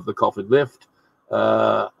top of the coffin lift,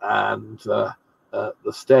 and the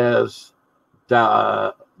stairs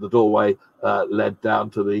down, the doorway led down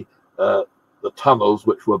to the tunnels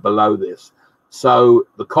which were below this. So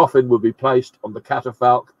the coffin would be placed on the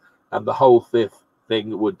catafalque, and the whole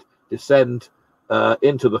thing would descend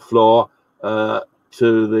into the floor to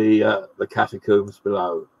the catacombs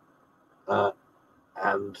below.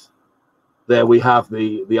 And there we have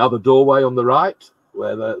the other doorway on the right,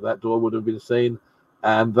 where that door would have been seen,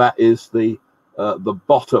 and that is the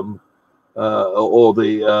bottom, or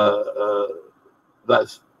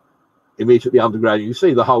that's immediately underground. You can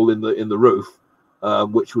see the hole in the roof,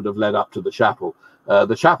 which would have led up to the chapel.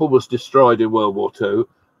 The chapel was destroyed in World War II,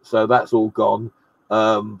 so that's all gone.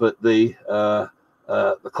 But the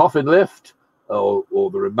coffin lift, or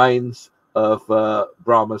the remains of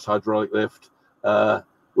Brahma's hydraulic lift,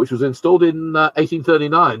 which was installed in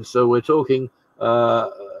 1839. So we're talking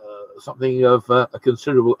something of a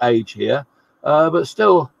considerable age here, but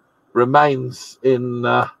still remains in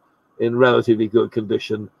relatively good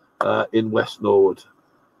condition in West Norwood.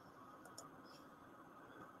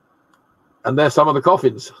 And there's some of the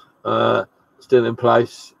coffins still in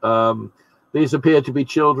place. These appear to be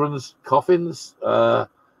children's coffins,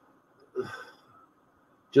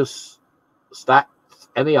 just stacked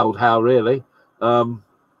any old how, really. A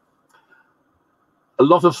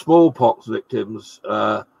lot of smallpox victims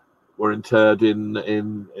were interred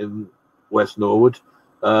in West Norwood,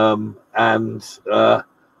 and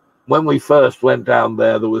when we first went down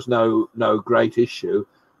there, there was no great issue,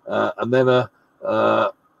 and then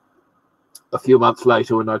a few months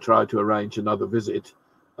later, when I tried to arrange another visit,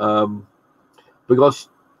 because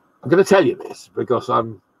I'm going to tell you this, because I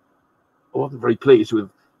wasn't very pleased with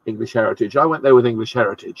English Heritage. I went there with English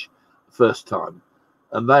Heritage the first time,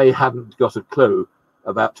 and they hadn't got a clue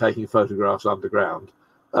about taking photographs underground.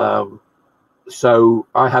 So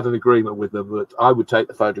I had an agreement with them that I would take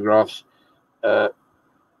the photographs,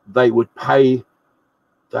 they would pay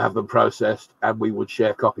to have them processed, and we would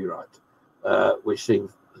share copyright, which seemed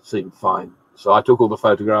fine. So I took all the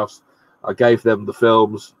photographs, I gave them the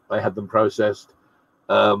films, they had them processed,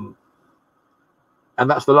 and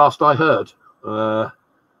that's the last I heard.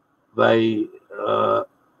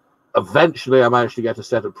 Eventually I managed to get a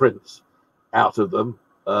set of prints out of them,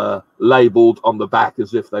 labeled on the back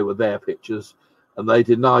as if they were their pictures, and they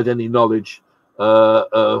denied any knowledge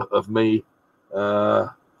of me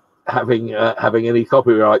having any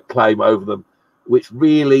copyright claim over them, which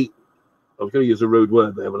really, I was going to use a rude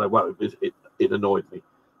word there, but I won't. It annoyed me.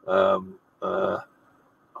 I'm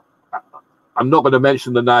not going to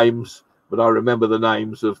mention the names, but I remember the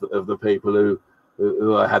names of the people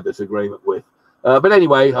who I had this agreement with. But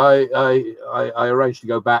anyway, I arranged to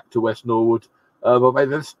go back to West Norwood. But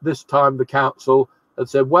this time the council had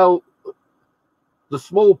said, well, the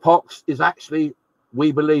smallpox is actually,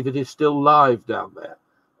 we believe it is still live down there.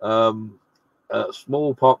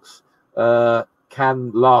 Smallpox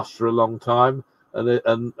can last for a long time,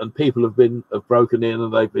 and people have broken in,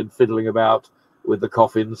 and they've been fiddling about with the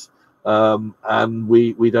coffins, and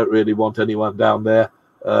we don't really want anyone down there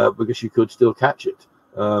because you could still catch it.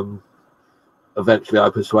 Eventually I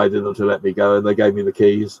persuaded them to let me go, and they gave me the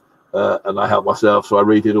keys, and I helped myself, so I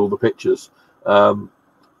redid all the pictures.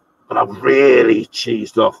 But I'm really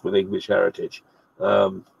cheesed off with English Heritage.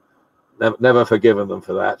 Never forgiven them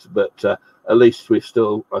for that, but at least I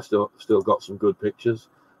still got some good pictures.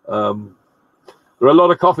 There are a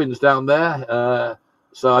lot of coffins down there,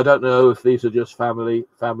 so I don't know if these are just family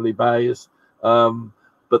bays,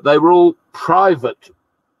 but they were all private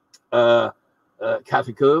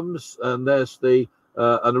catacombs, and there's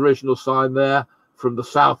an original sign there from the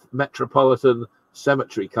South Metropolitan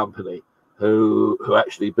Cemetery Company, who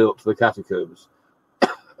actually built the catacombs,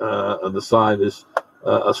 and the sign is,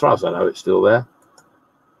 as far as I know, it's still there.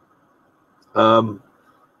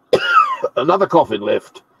 Another coffin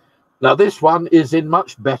lift. Now this one is in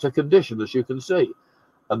much better condition, as you can see,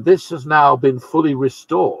 and this has now been fully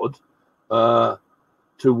restored to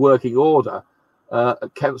working order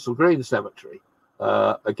at Kensal Green Cemetery,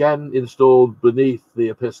 again installed beneath the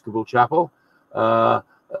Episcopal Chapel.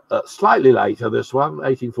 Slightly later, this one,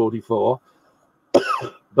 1844,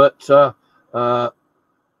 but I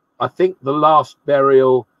think the last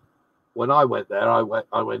burial, when I went there, I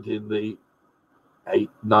went in the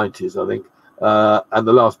 90s, I think, and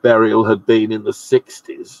the last burial had been in the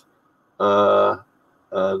 60s,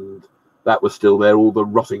 and that was still there. All the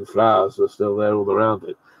rotting flowers were still there all around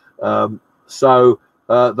it. So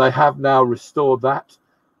they have now restored that,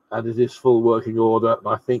 and it is full working order, and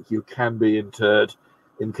I think you can be interred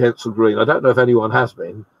in Kensal Green. I don't know if anyone has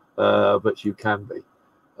been, but you can be.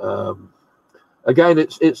 Again,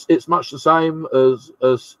 it's much the same as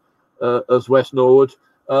West Norwood.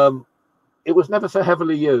 It was never so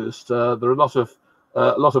heavily used. There are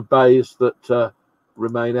a lot of bays that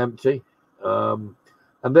remain empty, and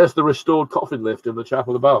there's the restored coffin lift in the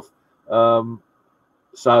chapel above.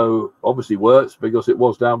 So obviously works because it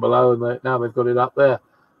was down below, and now they've got it up there.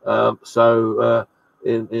 So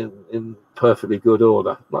in perfectly good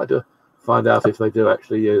order. I'd like to find out if they do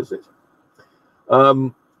actually use it.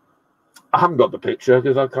 I haven't got the picture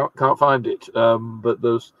because I can't find it. But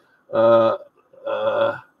there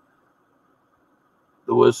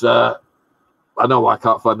was I know I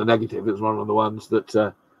can't find the negative. It was one of the ones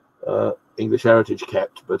that English Heritage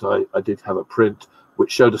kept, but I did have a print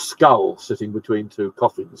which showed a skull sitting between two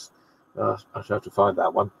coffins. I should have to find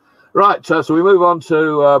that one. Right, so we move on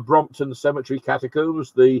to Brompton Cemetery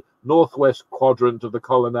catacombs, the northwest quadrant of the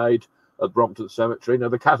colonnade at Brompton Cemetery. Now,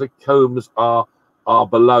 the catacombs are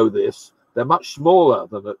below this. They're much smaller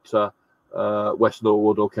than at West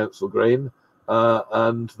Norwood or Kensal Green,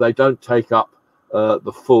 and they don't take up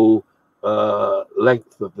the full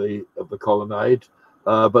length of the colonnade,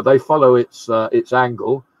 but they follow its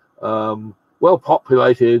angle. Well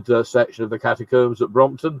populated section of the catacombs at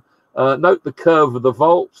Brompton. Note the curve of the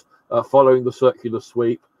vault following the circular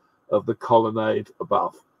sweep of the colonnade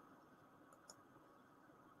above.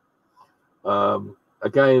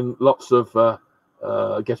 Again, lots of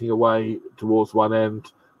getting away towards one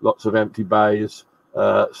end, lots of empty bays,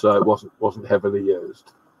 so it wasn't heavily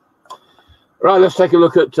used. Right, let's take a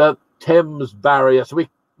look at Thames Barrier. So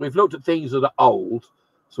we've looked at things that are old,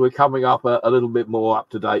 so we're coming up a little bit more up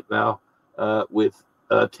to date now with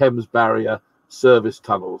Thames Barrier service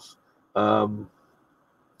tunnels.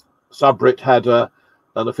 Subrit had an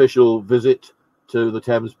official visit to the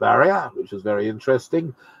Thames Barrier, which was very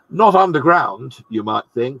interesting. Not underground, you might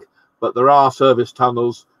think, but there are service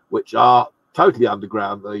tunnels which are totally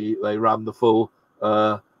underground. They run the full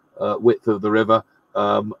width of the river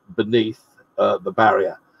beneath the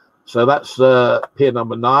barrier. So that's pier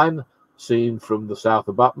number 9, seen from the south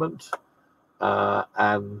abutment.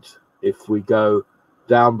 And if we go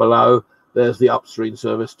down below, there's the upstream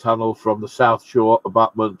service tunnel from the South Shore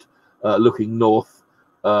abutment looking north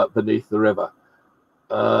beneath the river.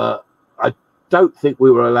 I don't think we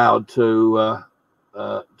were allowed to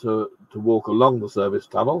walk along the service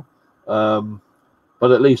tunnel,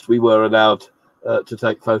 but at least we were allowed to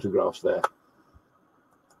take photographs there.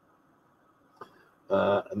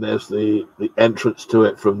 And there's the entrance to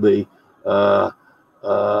it from the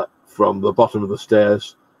bottom of the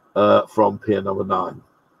stairs from pier number 9.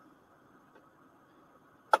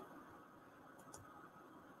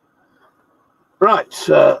 Right,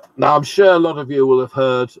 now I'm sure a lot of you will have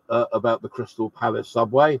heard about the Crystal Palace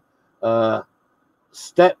subway.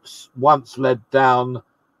 Steps once led down.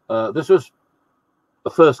 This was a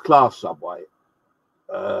first-class subway.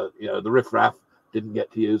 The riffraff didn't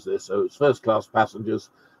get to use this, so it's first-class passengers.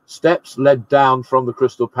 Steps led down from the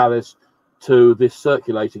Crystal Palace to this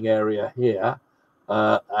circulating area here,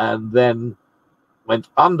 and then went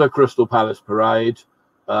under Crystal Palace Parade,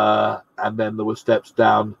 and then there were steps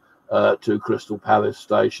down to Crystal Palace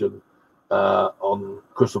Station, on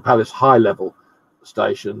Crystal Palace High Level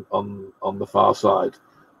Station on the far side.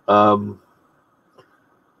 Now,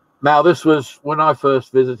 this was when I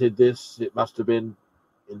first visited this. It must have been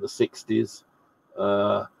in the 60s,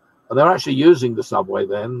 and they were actually using the subway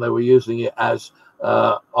then. They were using it as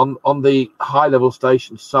on the High Level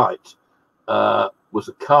Station site was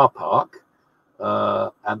a car park,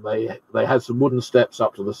 and they had some wooden steps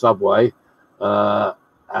up to the subway.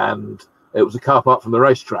 And it was a car park from the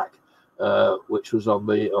racetrack, which was on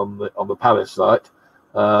the Palace site.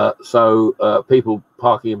 So people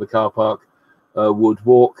parking in the car park would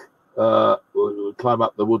walk, would climb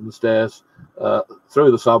up the wooden stairs,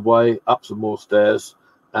 through the subway, up some more stairs,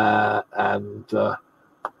 and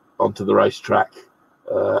onto the racetrack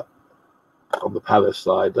on the Palace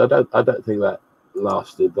side. I don't think that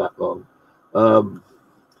lasted that long.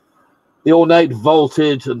 The ornate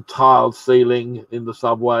vaulted and tiled ceiling in the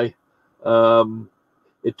subway.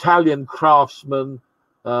 Italian craftsmen,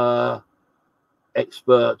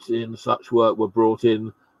 expert in such work, were brought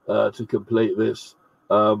in to complete this.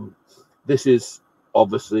 This is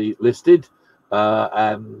obviously listed,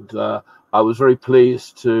 and I was very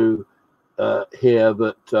pleased to hear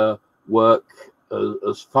that work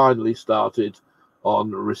has finally started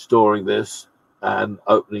on restoring this and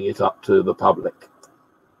opening it up to the public.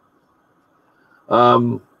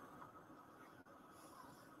 Now,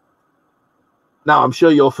 I'm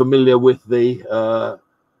sure you're familiar with the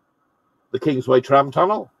Kingsway tram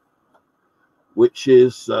tunnel, which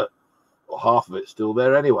is half of it's still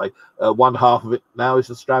there anyway. One half of it now is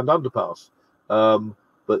the Strand underpass,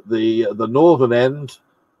 but the northern end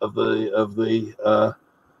of the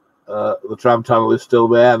tram tunnel is still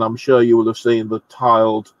there, and I'm sure you will have seen the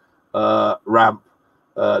tiled ramp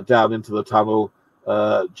down into the tunnel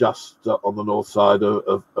just on the north side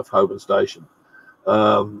of Holborn Station.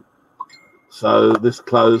 So this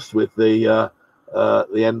closed with the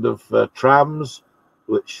end of trams,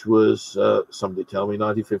 which was, somebody tell me,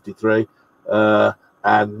 1953,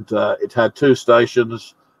 and it had 2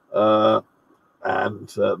 stations, and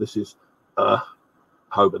this is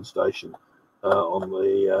Holborn Station on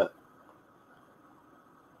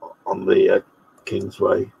the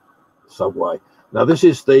Kingsway subway. Now this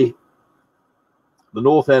is the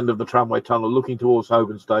north end of the tramway tunnel looking towards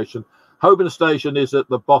Holborn Station. Holborn Station is at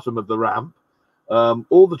the bottom of the ramp.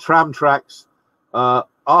 All the tram tracks are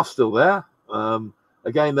still there.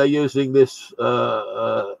 Again, they're using this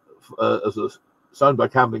as it's owned by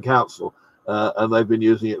Camden Council, and they've been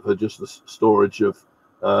using it for just the storage of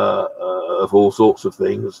all sorts of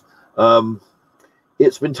things.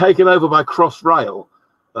 It's been taken over by Crossrail,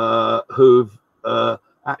 who've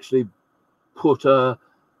actually put a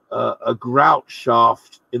grout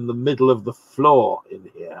shaft in the middle of the floor in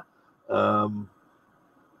here.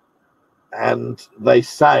 And they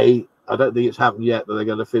say, I don't think it's happened yet, that they're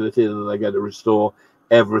going to fill it in and they're going to restore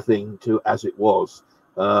everything to as it was.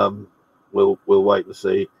 We'll wait to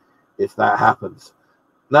see if that happens.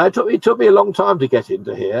 Now, it took me a long time to get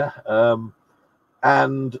into here,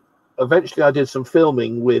 and eventually I did some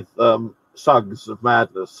filming with Suggs of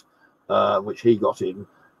Madness, which he got in,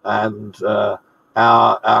 and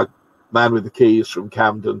our man with the keys from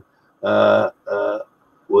Camden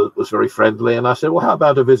was very friendly, and I said, well, how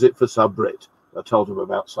about a visit for Subbrit? I told him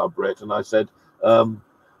about Subbrit, and I said,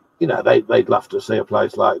 you know, they'd love to see a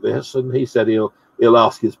place like this, and he said he'll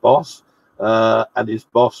ask his boss, and his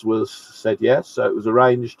boss said yes. So it was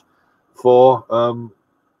arranged for a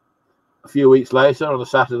few weeks later on a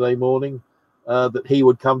Saturday morning that he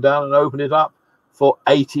would come down and open it up for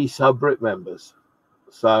 80 Subbrit members.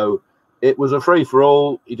 So it was a free for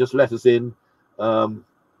all. He just let us in. To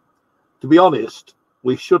be honest,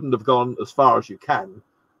 we shouldn't have gone as far as you can,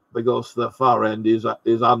 because the far end is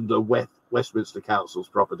under Westminster Council's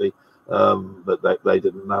property, but they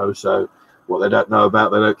didn't know. So what they don't know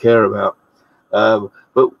about, they don't care about.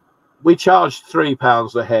 But we charged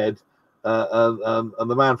 £3 a head, and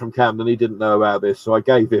the man from Camden, he didn't know about this, so I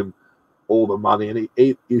gave him all the money, and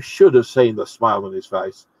you should have seen the smile on his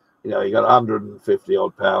face. You know, he got 150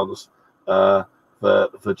 odd pounds for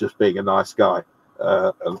just being a nice guy,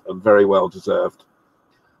 and very well deserved.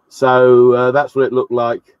 So that's what it looked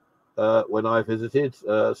like when I visited.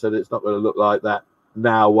 So it's not going to look like that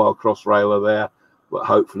now while Crossrail are there, but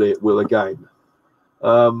hopefully it will again.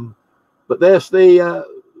 But there's the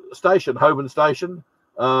station, Holborn Station.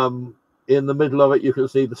 In the middle of it, you can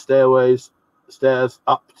see the stairs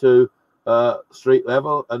up to street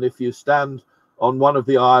level. And if you stand on one of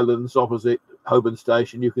the islands opposite Holborn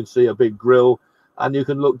Station, you can see a big grill, and you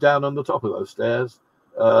can look down on the top of those stairs.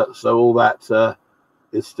 So all that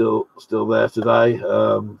is still there today.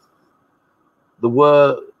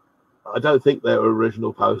 I don't think they were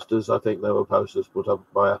original posters. I think they were posters put up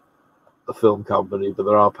by a film company, but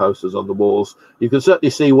there are posters on the walls. You can certainly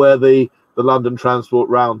see where the London Transport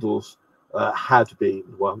roundels had been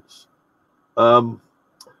once. What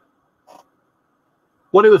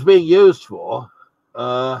it was being used for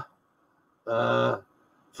from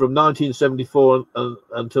 1974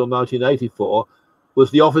 until 1984 was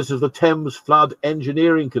the office of the Thames Flood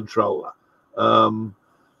Engineering Controller.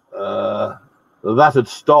 That had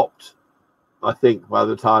stopped, I think, by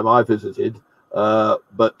the time I visited,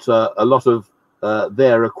 but a lot of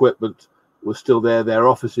their equipment was still there, their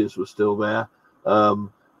offices were still there,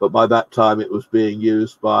 but by that time it was being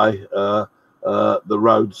used by the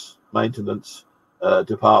roads maintenance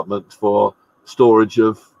department for storage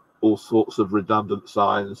of all sorts of redundant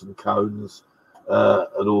signs and cones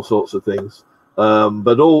and all sorts of things.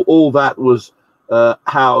 But all that was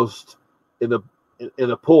housed in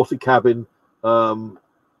a porter cabin,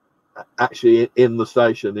 actually in the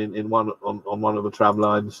station, on one of the tram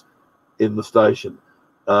lines in the station.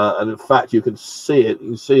 And in fact, you can see it. You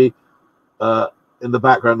can see in the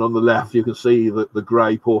background on the left, you can see the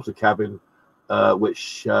grey porter cabin,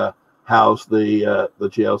 which housed the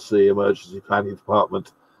GLC Emergency Planning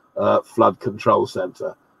Department Flood Control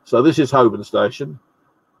Centre. So this is Holborn Station.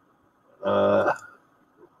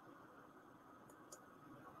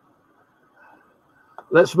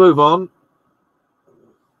 Let's move on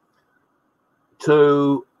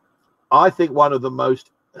to, I think, one of the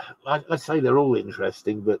most, I say they're all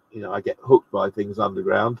interesting, but you know, I get hooked by things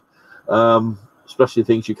underground, especially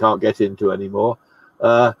things you can't get into anymore.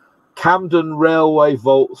 Camden railway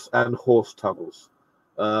vaults and horse tunnels.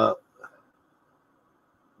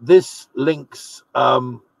 This links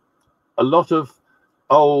a lot of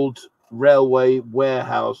old railway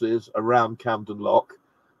warehouses around Camden Lock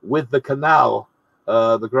with the canal,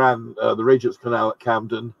 the Regent's Canal at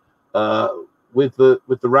Camden, with the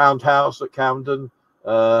roundhouse at Camden.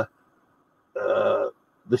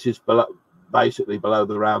 This is basically below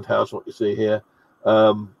the roundhouse, what you see here,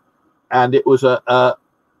 and it was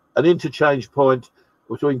an interchange point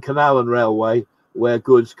between canal and railway, where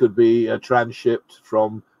goods could be transshipped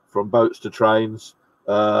from boats to trains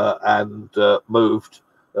and moved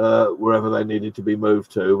wherever they needed to be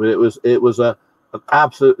moved to. But it was an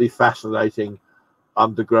absolutely fascinating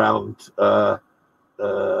underground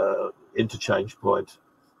interchange point.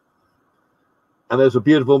 And there's a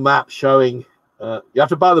beautiful map showing, you have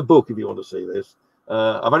to buy the book if you want to see this.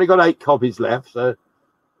 I've only got 8 copies left, so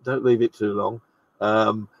don't leave it too long.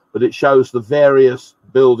 But it shows the various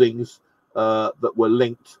buildings that were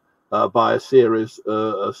linked by a series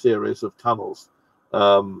of tunnels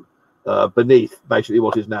beneath basically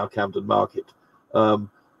what is now Camden Market. A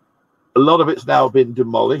lot of it's now been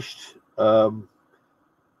demolished.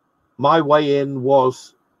 My way in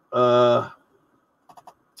was,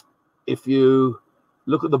 if you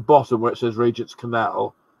look at the bottom where it says Regent's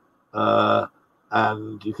Canal,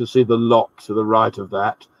 and you can see the lock to the right of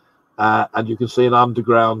that, and you can see an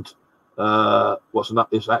underground,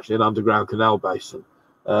 it's actually an underground canal basin,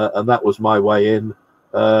 and that was my way in.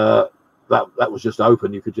 That was just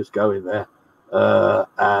open, you could just go in there,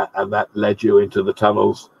 and that led you into the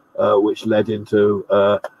tunnels, which led into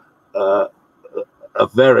a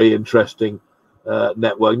very interesting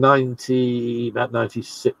network.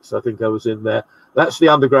 96, I think I was in there. That's the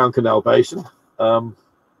underground canal basin. A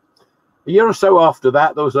year or so after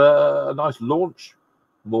that, there was a nice launch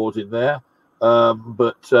moored in there,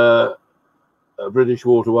 but British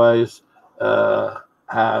Waterways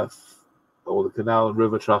have, or the Canal and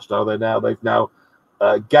River Trust are there now, they've now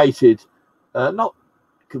gated, not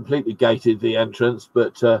completely gated the entrance,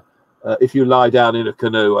 but if you lie down in a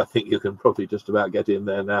canoe, I think you can probably just about get in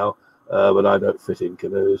there now, but I don't fit in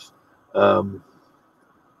canoes. So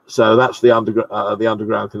that's the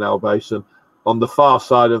underground canal basin. On the far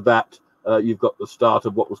side of that, you've got the start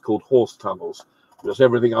of what was called horse tunnels, because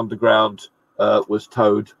everything underground was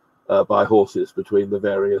towed by horses between the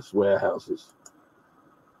various warehouses.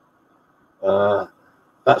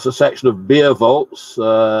 That's a section of beer vaults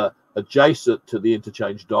adjacent to the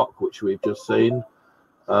interchange dock, which we've just seen.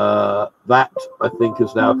 That, I think,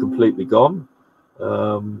 is now completely gone.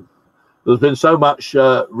 There's been so much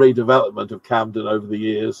redevelopment of Camden over the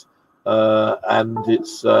years, and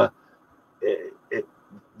it's the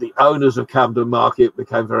owners of Camden Market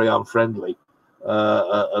became very unfriendly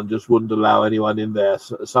and just wouldn't allow anyone in there.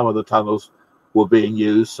 So some of the tunnels were being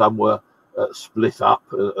used, some were split up,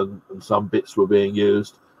 and some bits were being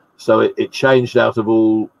used. So it changed out of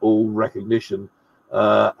all recognition,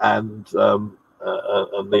 and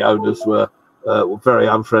the owners were very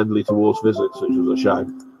unfriendly towards visits, which was a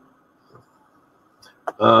shame.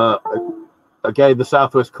 Again, the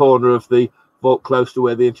southwest corner of the vault, close to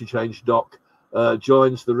where the interchange dock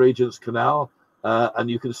joins the Regent's Canal, and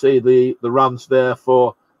you can see the runs there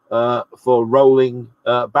for rolling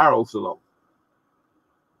barrels along.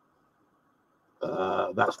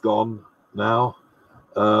 That's gone now.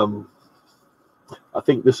 I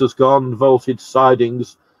think this has gone. Vaulted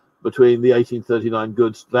sidings between the 1839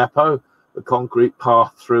 goods depot, the concrete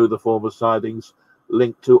path through the former sidings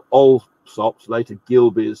linked to Allsopp's, later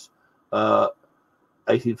Gilby's,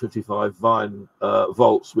 1855 vine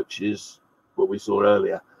vaults, which is what we saw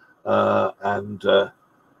earlier, and an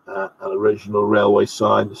original railway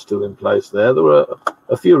sign still in place there. There were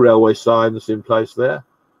a few railway signs in place there,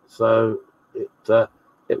 so it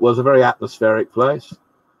was a very atmospheric place.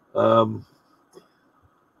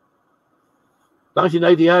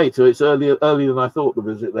 1988, so it's earlier than I thought, the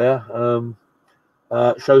visit there.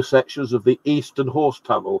 Shows sections of the Eastern Horse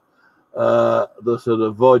Tunnel, the sort of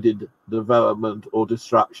avoided development or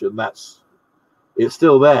destruction. It's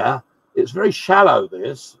still there. It's very shallow,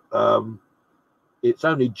 this. It's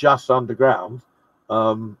only just underground,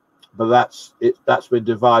 but that's been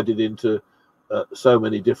divided into so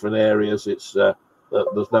many different areas. It's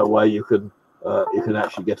there's no way you can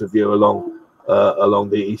actually get a view along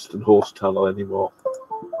the Eastern Horse Tunnel anymore.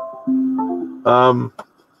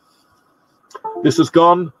 This has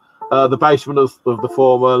gone. The basement of the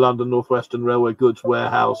former London North Western Railway goods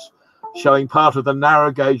warehouse, showing part of the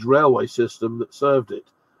narrow gauge railway system that served it.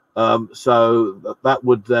 So that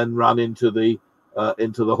would then run into the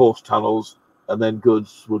horse tunnels, and then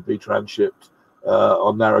goods would be transshipped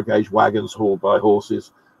on narrow gauge wagons hauled by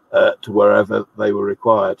horses to wherever they were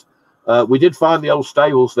required. We did find the old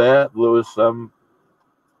stables there. There was a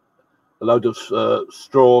load of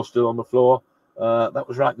straw still on the floor. That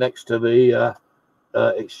was right next to the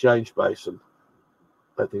exchange basin.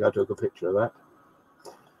 I think I took a picture of that.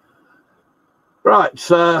 Right,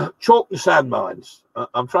 chalk and sand mines.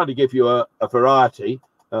 I'm trying to give you a variety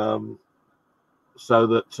so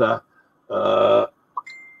that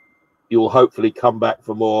you'll hopefully come back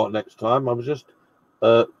for more next time. I was just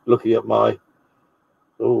looking at my...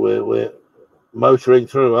 Oh, we're motoring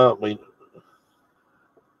through, aren't we?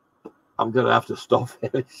 I'm going to have to stop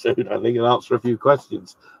very soon, I think, and answer a few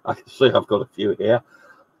questions. I can see I've got a few here.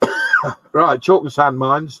 Right, chalk and sand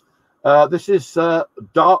mines. This is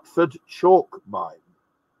Dartford Chalk Mine.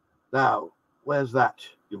 Now, where's that,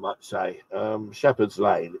 you might say? Shepherd's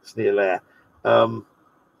Lane, it's near there.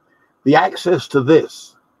 The access to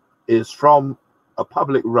this is from a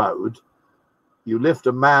public road. You lift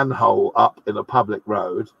a manhole up in a public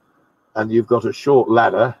road, and you've got a short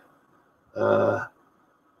ladder,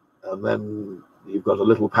 and then you've got a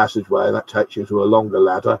little passageway that takes you to a longer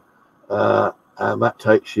ladder, and that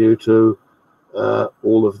takes you to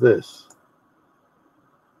all of this.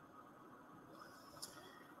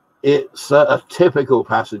 It's a typical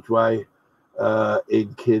passageway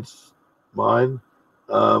in Kidd's mine.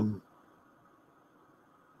 The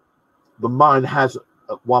mine has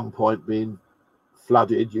at one point been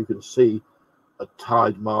flooded. You can see a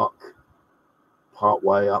tide mark part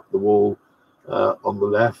way up the wall on the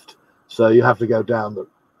left, so you have to go down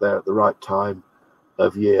there at the right time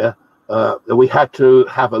of year. We had to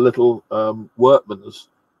have a little workman's,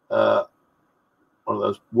 one of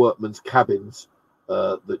those workman's cabins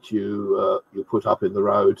that you put up in the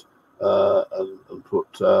road and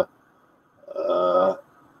put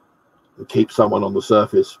keep someone on the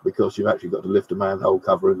surface, because you've actually got to lift a manhole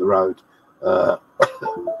cover in the road.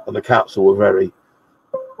 And the council were very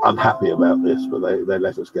unhappy about this, but they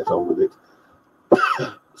let us get on with it,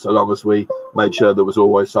 so long as we made sure there was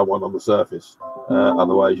always someone on the surface.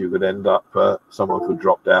 Otherwise you could end up, someone could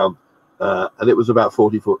drop down, and it was about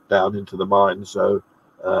 40 foot down into the mine, so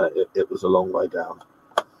it was a long way down.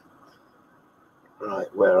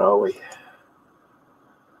 Right, where are we?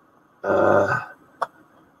 The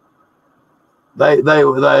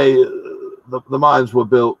mines were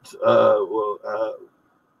built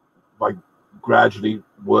by gradually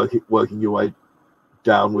working your way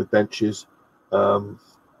down with benches.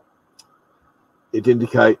 It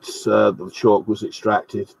indicates that the chalk was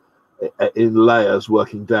extracted in layers,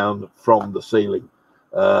 working down from the ceiling.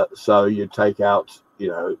 So you take out,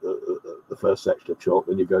 the first section of chalk,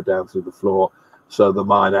 then you go down through the floor. So the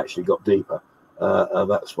mine actually got deeper, and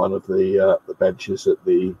that's one of the benches at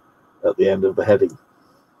the end of the heading.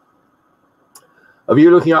 Are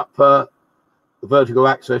you looking up the vertical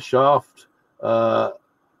access shaft? Bottom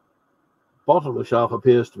of the shaft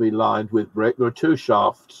appears to be lined with brick. There are two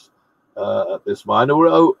shafts at this mine.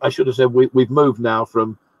 Oh, I should have said we've moved now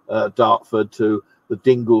from Dartford to the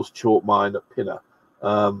Dingles chalk mine at Pinner.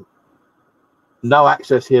 No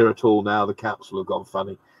access here at all now. The council have gone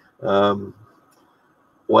funny.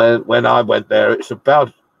 When I went there, it's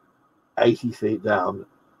about 80 feet down.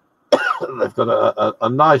 They've got a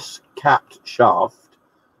nice capped shaft,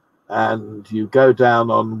 and you go down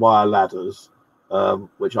on wire ladders,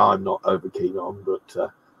 which I'm not over keen on, but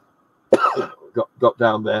got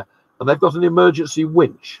down there, and they've got an emergency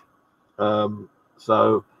winch.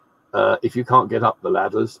 So if you can't get up the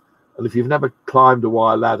ladders, and if you've never climbed a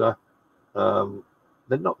wire ladder,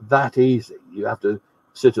 they're not that easy. You have to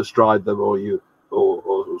sit astride them, or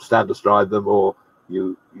stand astride them, or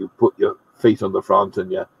you put your feet on the front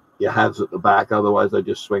and your hands at the back, otherwise they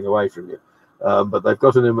just swing away from you. But they've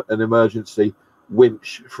got an emergency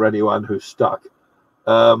winch for anyone who's stuck.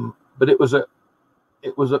 But it was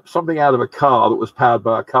something out of a car that was powered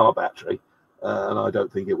by a car battery, and I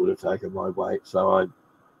don't think it would have taken my weight, so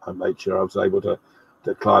I made sure I was able to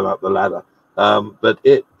climb up the ladder. But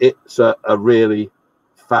it's a really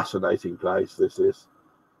fascinating place. This is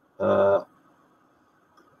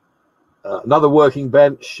another working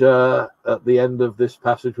bench at the end of this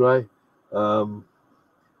passageway.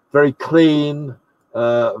 Very clean,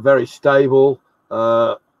 very stable.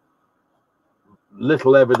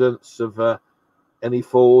 Little evidence of any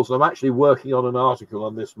falls. I'm actually working on an article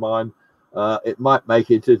on this mine. It might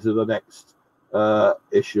make it into the next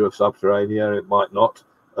issue of Subterranea. It might not,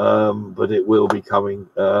 but it will be coming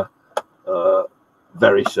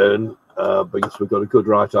very soon, because we've got a good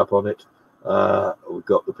write-up on it. We've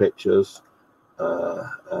got the pictures,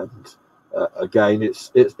 and again,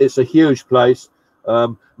 it's a huge place.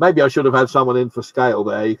 Maybe I should have had someone in for scale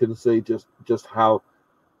there. You can see just how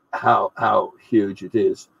huge it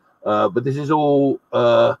is. But this is all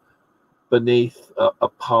beneath a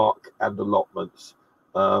park and allotments,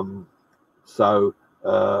 so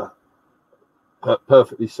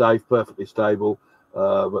perfectly safe, perfectly stable.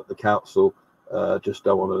 But the council just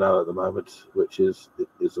don't want to know at the moment, which is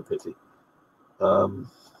a pity.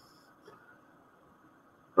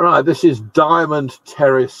 Right, this is Diamond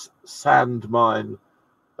Terrace Sand Mine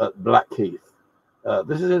at Blackheath.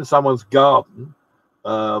 This is in someone's garden.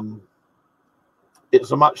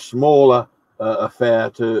 It's a much smaller affair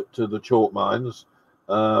to the chalk mines.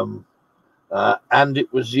 and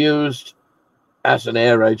it was used as an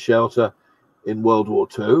air raid shelter in World War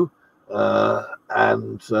II,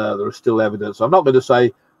 and there is still evidence. I'm not going to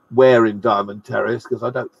say where in Diamond Terrace, because I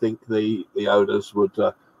don't think the owners would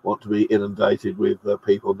want to be inundated with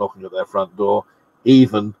people knocking at their front door,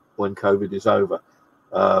 even when COVID is over.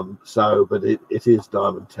 But it is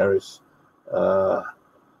Diamond Terrace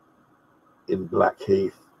in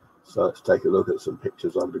Blackheath. So let's take a look at some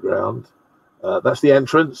pictures underground. That's the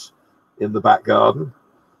entrance in the back garden.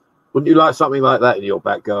 Wouldn't you like something like that in your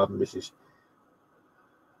back garden, Mrs.?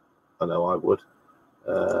 I know I would.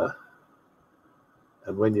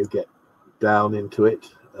 And when you get down into it,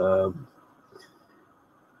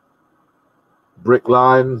 brick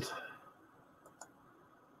lined,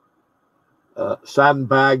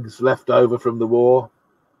 sandbags left over from the war.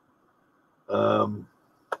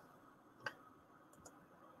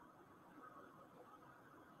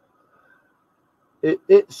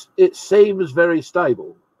 It seems very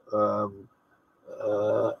stable.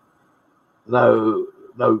 No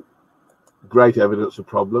great evidence of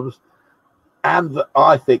problems, and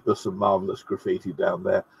I think there's some marvelous graffiti down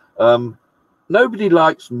there. Nobody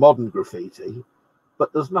likes modern graffiti,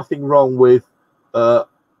 but there's nothing wrong with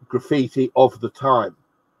graffiti of the time.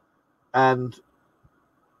 And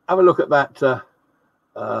have a look at that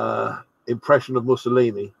impression of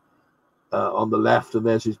Mussolini on the left, and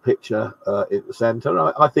there's his picture in the center.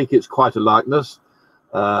 I think it's quite a likeness.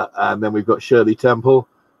 And then we've got Shirley Temple,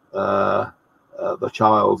 the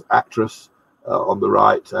child actress, on the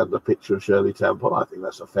right, and the picture of Shirley Temple. I think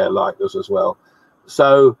that's a fair likeness as well.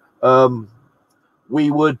 So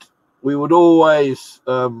we would always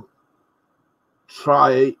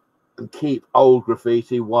try and keep old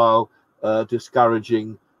graffiti while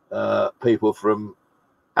discouraging people from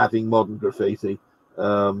adding modern graffiti,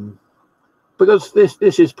 because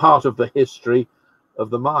this is part of the history of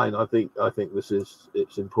the mine. I think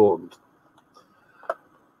it's important.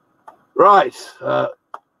 Right,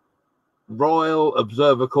 Royal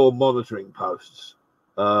Observer Corps monitoring posts.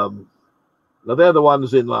 Now they're the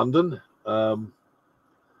ones in London.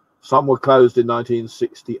 Some were closed in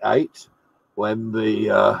 1968 when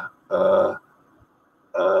the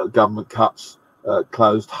government cuts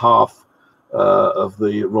closed half of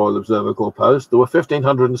the Royal Observer Corps post. There were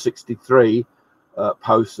 1,563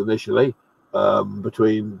 posts initially, built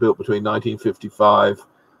between 1955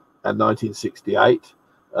 and 1968.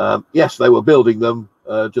 Yes, they were building them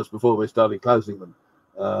just before they started closing them,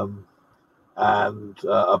 and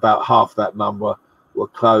about half that number were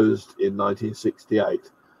closed in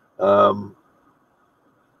 1968.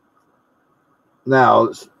 Now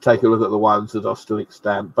let's take a look at the ones that are still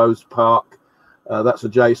extant. Bowes Park, that's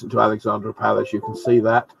adjacent to Alexandra Palace. You can see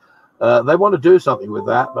that. They want to do something with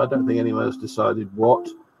that, but I don't think anyone has decided what.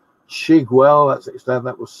 Chigwell, that's extent,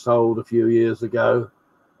 that was sold a few years ago.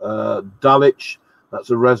 Dulwich, that's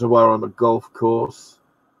a reservoir on a golf course.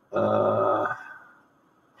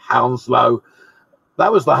 Hounslow,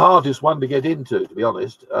 that was the hardest one to get into, to be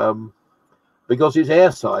honest, because it's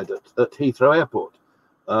airside at Heathrow Airport.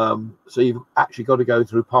 So you've actually got to go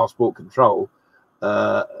through passport control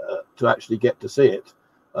to actually get to see it.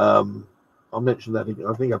 I'll mention that again.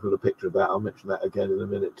 I think I've got a picture of that. I'll mention that again in a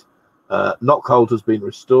minute. Knockholt has been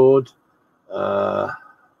restored.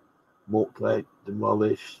 Mortlake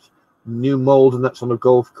demolished. New Malden, that's on a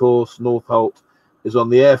golf course. Northolt is on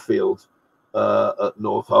the airfield at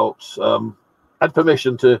Northolt. Had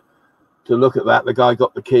permission to look at that. The guy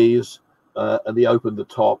got the keys and he opened the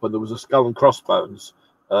top, and there was a skull and crossbones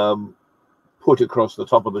put across the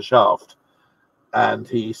top of the shaft. And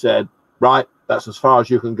he said, right, that's as far as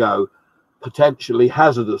you can go. Potentially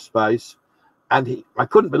hazardous space. And I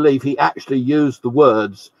couldn't believe he actually used the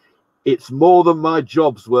words, "It's more than my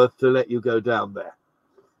job's worth to let you go down there."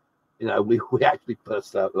 You know, we actually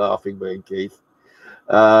burst out laughing, me and Keith.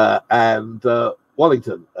 And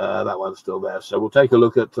Wallington, that one's still there. So we'll take a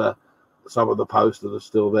look at some of the posts that are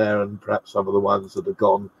still there, and perhaps some of the ones that are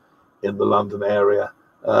gone in the London area.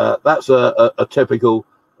 That's a typical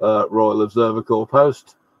Royal Observer Corps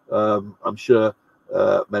post. I'm sure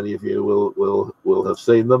many of you will have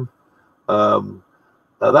seen them.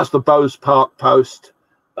 That's the Bowes Park post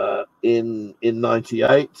in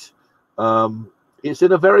 98. It's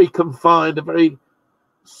in a very confined, a very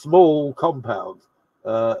small compound,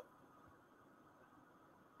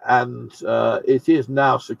 and it is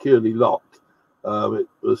now securely locked. It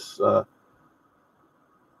was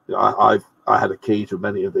I had a key to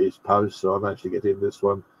many of these posts, so I managed to get in this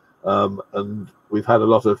one, and we've had a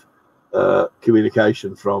lot of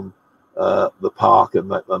communication from the park, and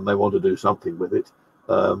they want to do something with it,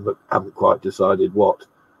 but haven't quite decided what.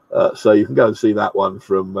 So you can go and see that one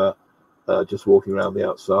from just walking around the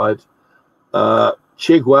outside.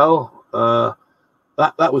 Chigwell,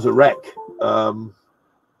 that was a wreck.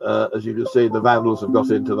 As you can see, the vandals have got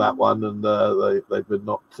into that one, and they've been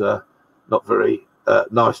not very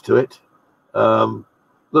nice to it.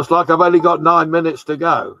 Looks like I've only got 9 minutes to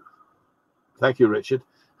go. Thank you, Richard.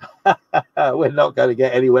 We're not going to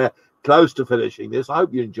get anywhere close to finishing this. I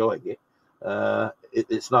hope you're enjoying it.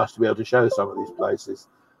 It's nice to be able to show some of these places.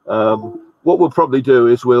 What we'll probably do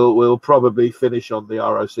is we'll probably finish on the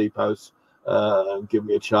ROC posts and give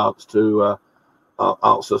me a chance to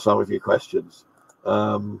answer some of your questions.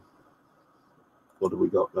 What have we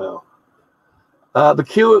got now? The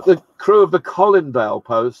crew of the Colindale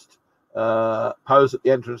post posed at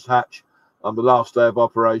the entrance hatch on the last day of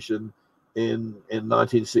operation in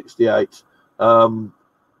 1968.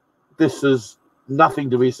 This is nothing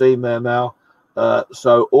to be seen there now,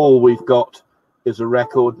 so all we've got is a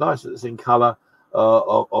record, nice as it's in colour,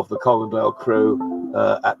 of the Colindale crew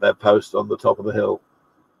at their post on the top of the hill.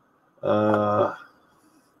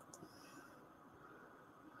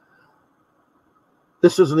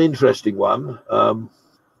 This is an interesting one.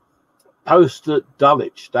 Post at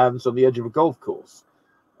Dulwich stands on the edge of a golf course.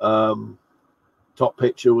 Top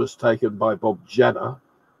picture was taken by Bob Jenner.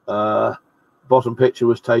 Bottom picture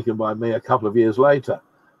was taken by me a couple of years later.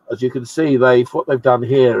 As you can see, what they've done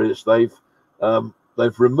here is they've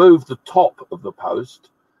removed the top of the post.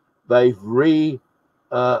 They've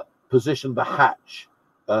positioned the hatch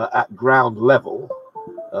at ground level.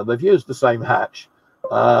 They've used the same hatch,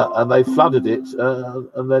 and they've flooded it,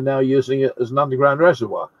 and they're now using it as an underground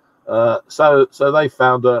reservoir. So they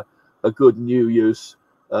found a good new use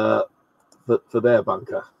for their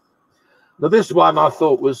bunker. Now this one I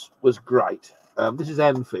thought was great. This is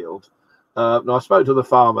Enfield. Now I spoke to the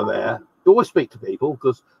farmer there. You always speak to people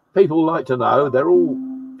because people like to know.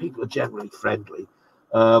 People are generally friendly.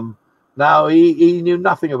 Now he knew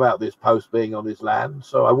nothing about this post being on his land,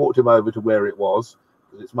 so I walked him over to where it was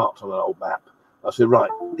because it's marked on an old map. I said, right,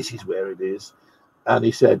 this is where it is. And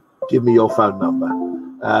he said, give me your phone number.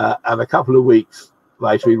 And a couple of weeks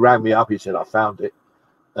later, he rang me up. He said, I found it.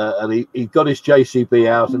 And he got his JCB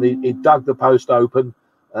out and he dug the post open.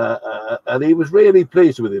 And he was really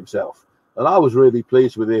pleased with himself. And I was really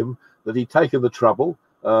pleased with him that he'd taken the trouble.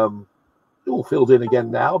 All filled in again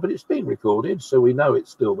now, but it's been recorded, so we know it's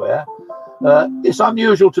still there. It's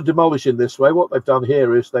unusual to demolish in this way. What they've done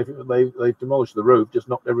here is they've demolished the roof, just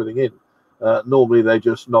knocked everything in. Normally they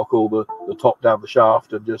just knock all the top down the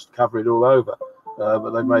shaft and just cover it all over, but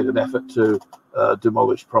they've made an effort to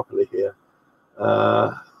demolish properly here.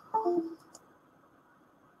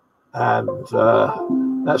 And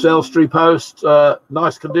that's Elstree Post,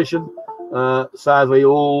 nice condition. Sadly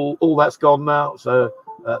all that's gone now, so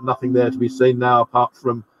nothing there to be seen now apart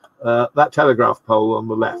from that telegraph pole on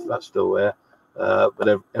the left. That's still there,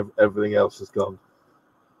 but everything else has gone.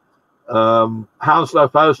 Hounslow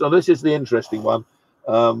Post. Now this is the interesting one.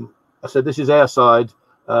 I said this is airside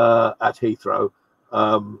at Heathrow.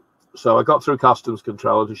 So I got through customs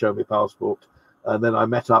control to show me passport, and then I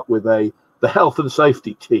met up with the health and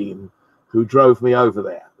safety team who drove me over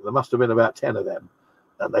there. There must have been about 10 of them,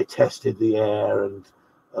 and they tested the air and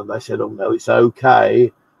they said, oh no, it's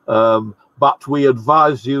okay, but we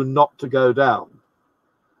advise you not to go down.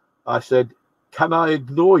 I said, can I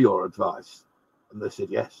ignore your advice? And they said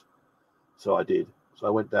yes. So I did. So I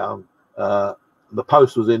went down. The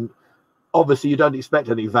post was in. Obviously, you don't expect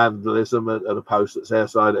any vandalism at a post that's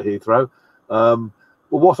airside at Heathrow. Well,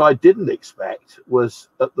 what I didn't expect was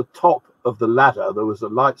at the top of the ladder, there was a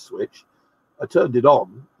light switch. I turned it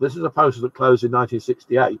on. This is a post that closed in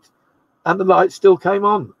 1968, and the light still came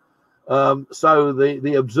on. So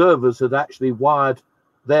the observers had actually wired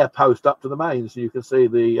their post up to the main, so you can see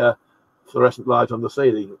the fluorescent light on the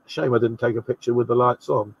ceiling. Shame I didn't take a picture with the lights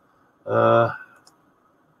on.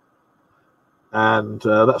 And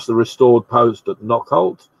that's the restored post at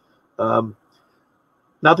Knockholt.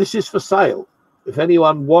 Now this is for sale. If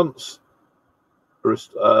anyone wants to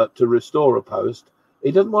restore a post,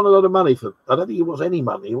 he doesn't want a lot of money for. I don't think he wants any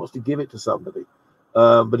money. He wants to give it to somebody.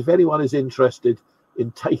 But if anyone is interested in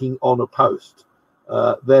taking on a post,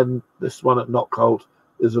 then this one at Knockholt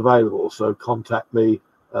is available. So contact me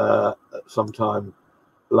sometime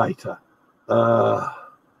later.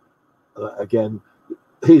 Again,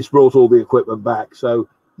 he's brought all the equipment back, so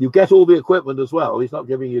you get all the equipment as well. He's not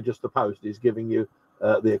giving you just the post, he's giving you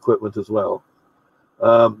the equipment as well.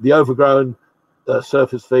 The overgrown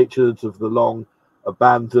surface features of the long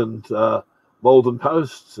abandoned Malden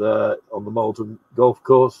posts on the Malden golf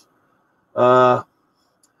course. Right,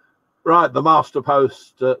 the master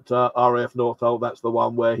post at RAF Northolt, that's the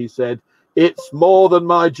one where he said, it's more than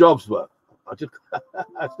my job's worth.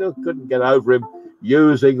 I still couldn't get over him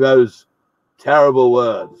using those terrible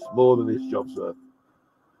words, more than his job's worth.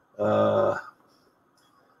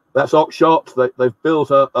 That's Oxshott. They've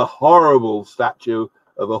built a horrible statue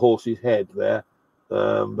of a horse's head there,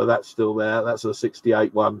 but that's still there. That's a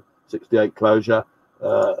 68 closure,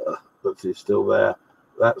 but it's still there.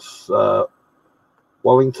 That's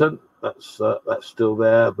Wallington. That's still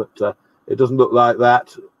there, but it doesn't look like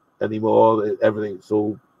that anymore. Everything's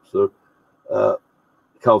all sort of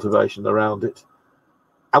cultivation around it,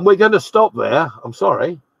 and we're going to stop there. I'm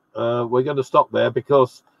sorry, we're going to stop there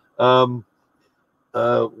because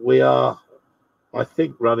we are, I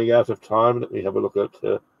think, running out of time. Let me have a look at.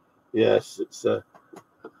 Yes, it's. I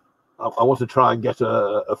want to try and get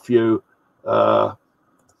a few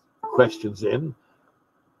questions in.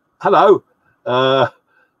 Hello.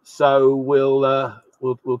 So we'll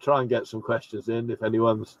try and get some questions in if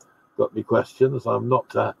anyone's got any questions. I'm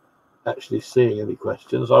not actually seeing any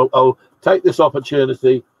questions. I'll take this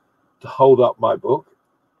opportunity to hold up my book,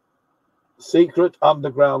 Secret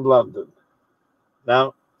Underground London.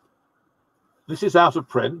 Now, this is out of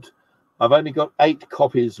print. I've only got 8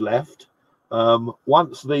 copies left.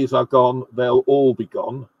 Once these are gone, they'll all be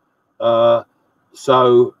gone.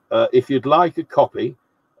 So if you'd like a copy,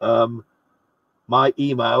 my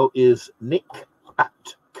email is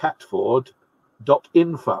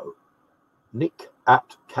nick@catford.info.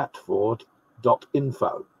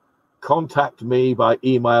 nick@catford.info. Contact me by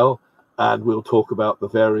email and we'll talk about the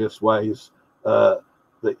various ways that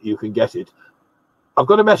you can get it. I've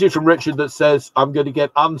got a message from Richard that says I'm going to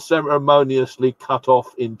get unceremoniously cut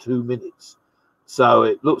off in 2 minutes. So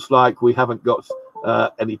it looks like we haven't got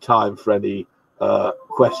any time for any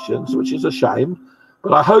questions, which is a shame.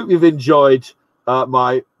 But I hope you've enjoyed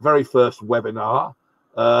my very first webinar.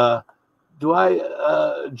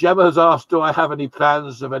 Gemma has asked, do I have any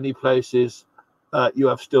plans of any places you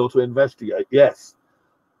have still to investigate? Yes,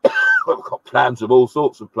 I've got plans of all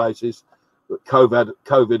sorts of places that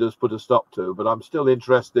COVID has put a stop to, but I'm still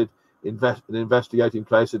interested in investigating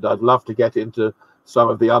places. I'd love to get into some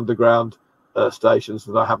of the underground stations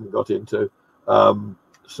that I haven't got into.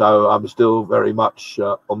 So I'm still very much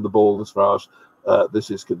on the ball as far as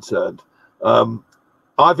this is concerned.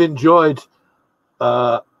 I've enjoyed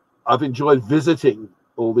visiting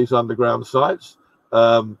all these underground sites.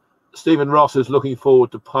 Stephen Ross is looking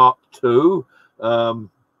forward to part 2.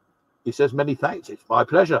 He says, many thanks. It's my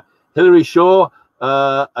pleasure. Hilary Shaw,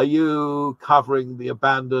 are you covering the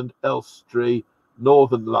abandoned Elstree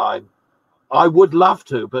Northern Line? I would love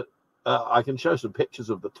to, but I can show some pictures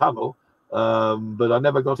of the tunnel, but I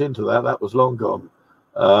never got into that. That was long gone.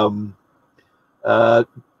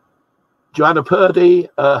 Joanna Purdy,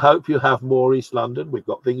 hope you have more East London. We've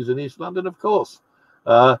got things in East London, of course.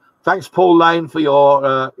 Thanks, Paul Lane, for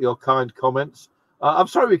your kind comments. I'm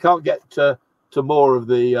sorry we can't get to more of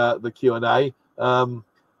the Q&A,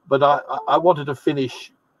 but I wanted to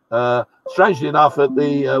finish. Strangely enough, at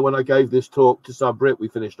when I gave this talk to Sub Brit, we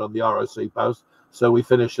finished on the ROC post, so we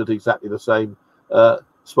finished at exactly the same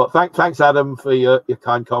spot. Thanks, Adam, for your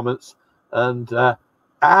kind comments. And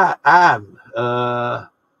Anne,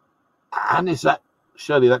 is that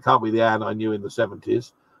surely that can't be the Anne I knew in the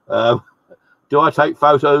 70s? Do I take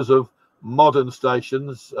photos of modern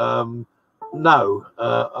stations? No,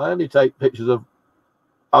 I only take pictures of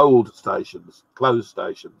old stations, closed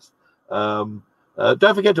stations.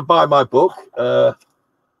 Don't forget to buy my book. Don't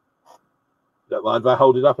mind if I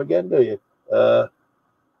hold it up again, do you?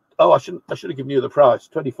 I should have given you the price,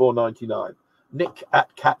 £24.99.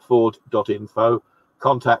 nick@catford.info.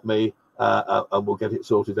 Contact me and we'll get it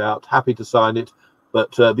sorted out. Happy to sign it.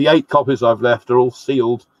 But the 8 copies I've left are all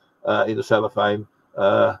sealed in a cellophane.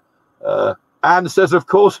 Anne says, of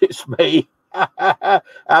course it's me.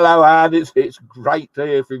 Hello, Anne. It's great to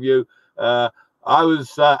hear from you.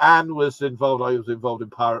 Anne was involved. I was involved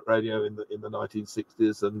in pirate radio in the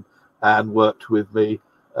 1960s, and Anne worked with me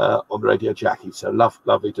on Radio Jackie. So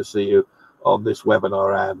lovely to see you on this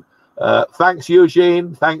webinar, Anne. Thanks,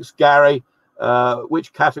 Eugene. Thanks, Gary.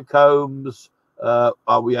 Which catacombs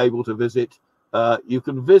are we able to visit? You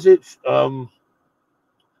can visit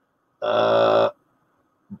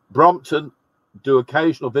Brompton, do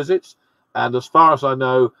occasional visits, and as far as I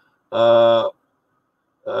know,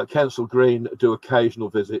 Kensal Green do occasional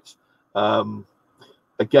visits.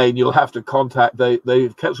 Again, you'll have to contact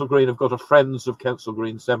Kensal Green have got a Friends of Kensal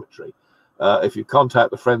Green Cemetery. If you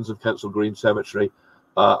contact the Friends of Kensal Green Cemetery,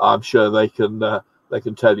 I'm sure they can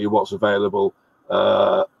tell you what's available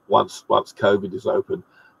once COVID is open.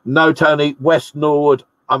 No, Tony, West Norwood,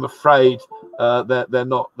 I'm afraid they're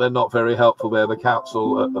not very helpful there. The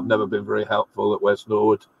council have never been very helpful at West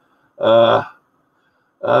Norwood.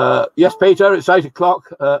 Yes, Peter, it's 8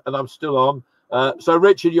 o'clock and I'm still on. So,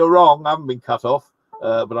 Richard, you're wrong. I haven't been cut off,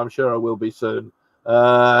 but I'm sure I will be soon.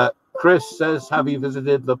 Chris says, have you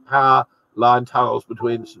visited the power line tunnels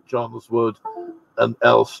between St John's Wood and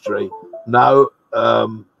Elstree? No.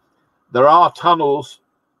 There are tunnels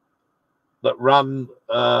that run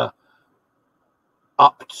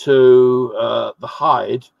up to the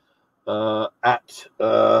Hyde at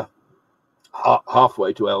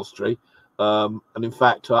halfway to Elstree. And in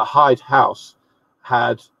fact, Hyde House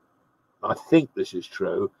had, I think this is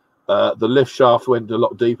true, the lift shaft went a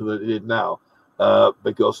lot deeper than it did now,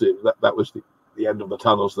 because that was the end of the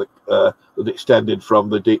tunnels that extended from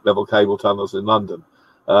the deep level cable tunnels in London,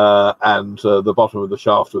 and the bottom of the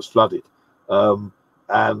shaft was flooded, and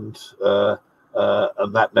that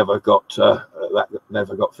never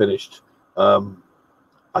got finished.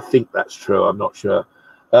 I think that's true. I'm not sure.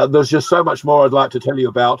 There's just so much more I'd like to tell you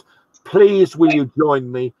about. Please, will you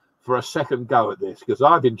join me for a second go at this? Because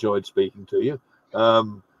I've enjoyed speaking to you.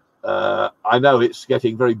 I know it's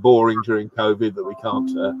getting very boring during COVID that we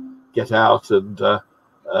can't get out and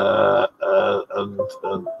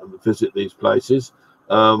visit these places.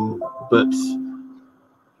 But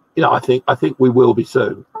you know, I think we will be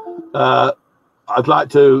soon. I'd like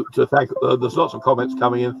to thank. There's lots of comments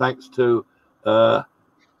coming in. Thanks to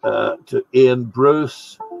Ian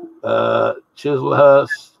Bruce,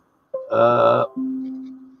 Chislehurst.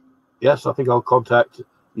 Yes, I think I'll contact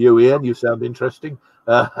you, Ian. You sound interesting.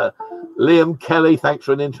 Liam Kelly, thanks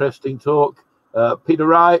for an interesting talk. Peter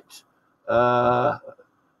Wright,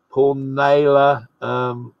 Paul Naylor.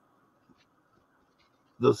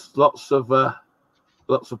 There's lots of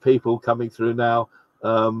people coming through now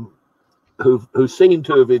who seem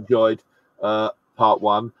to have enjoyed part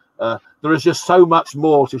one. There is just so much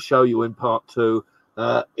more to show you in part two,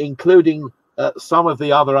 including some of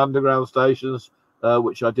the other underground stations,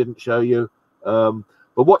 which I didn't show you. But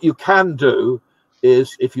what you can do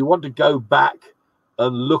is, if you want to go back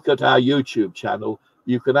and look at our YouTube channel,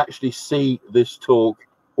 you can actually see this talk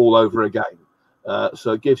all over again.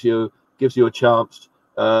 So it gives you a chance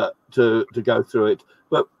to go through it.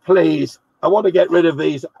 But please, I want to get rid of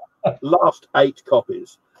these last 8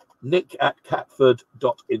 copies.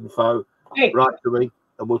 Nick@catford.info. Write to me,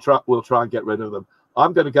 and we'll try and get rid of them.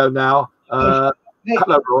 I'm going to go now. Hello,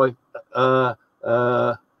 Roy.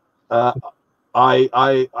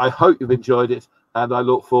 I hope you've enjoyed it, and I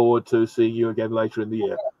look forward to seeing you again later in the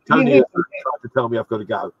year. Tony is trying to tell me I've got to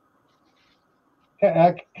go.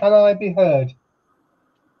 Can I be heard?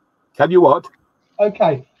 Can you what?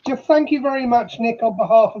 Okay. Just thank you very much, Nick, on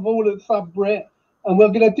behalf of all at Subbrit, and we're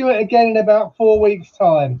going to do it again in about 4 weeks'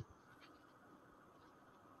 time.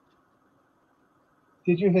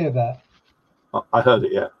 Did you hear that? I heard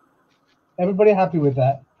it, yeah. Everybody happy with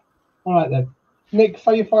that? All right, then. Nick,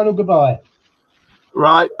 say your final goodbye.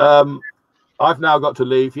 Right. I've now got to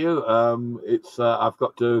leave you. I've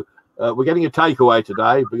got to... we're getting a takeaway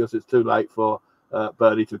today because it's too late for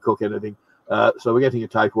Bertie to cook anything. So we're getting a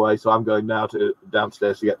takeaway. So I'm going now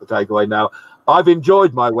downstairs to get the takeaway now. I've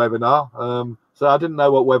enjoyed my webinar. So I didn't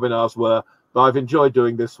know what webinars were, but I've enjoyed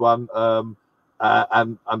doing this one.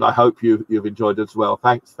 And I hope you've enjoyed it as well.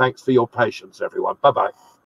 Thanks for your patience, everyone. Bye-bye.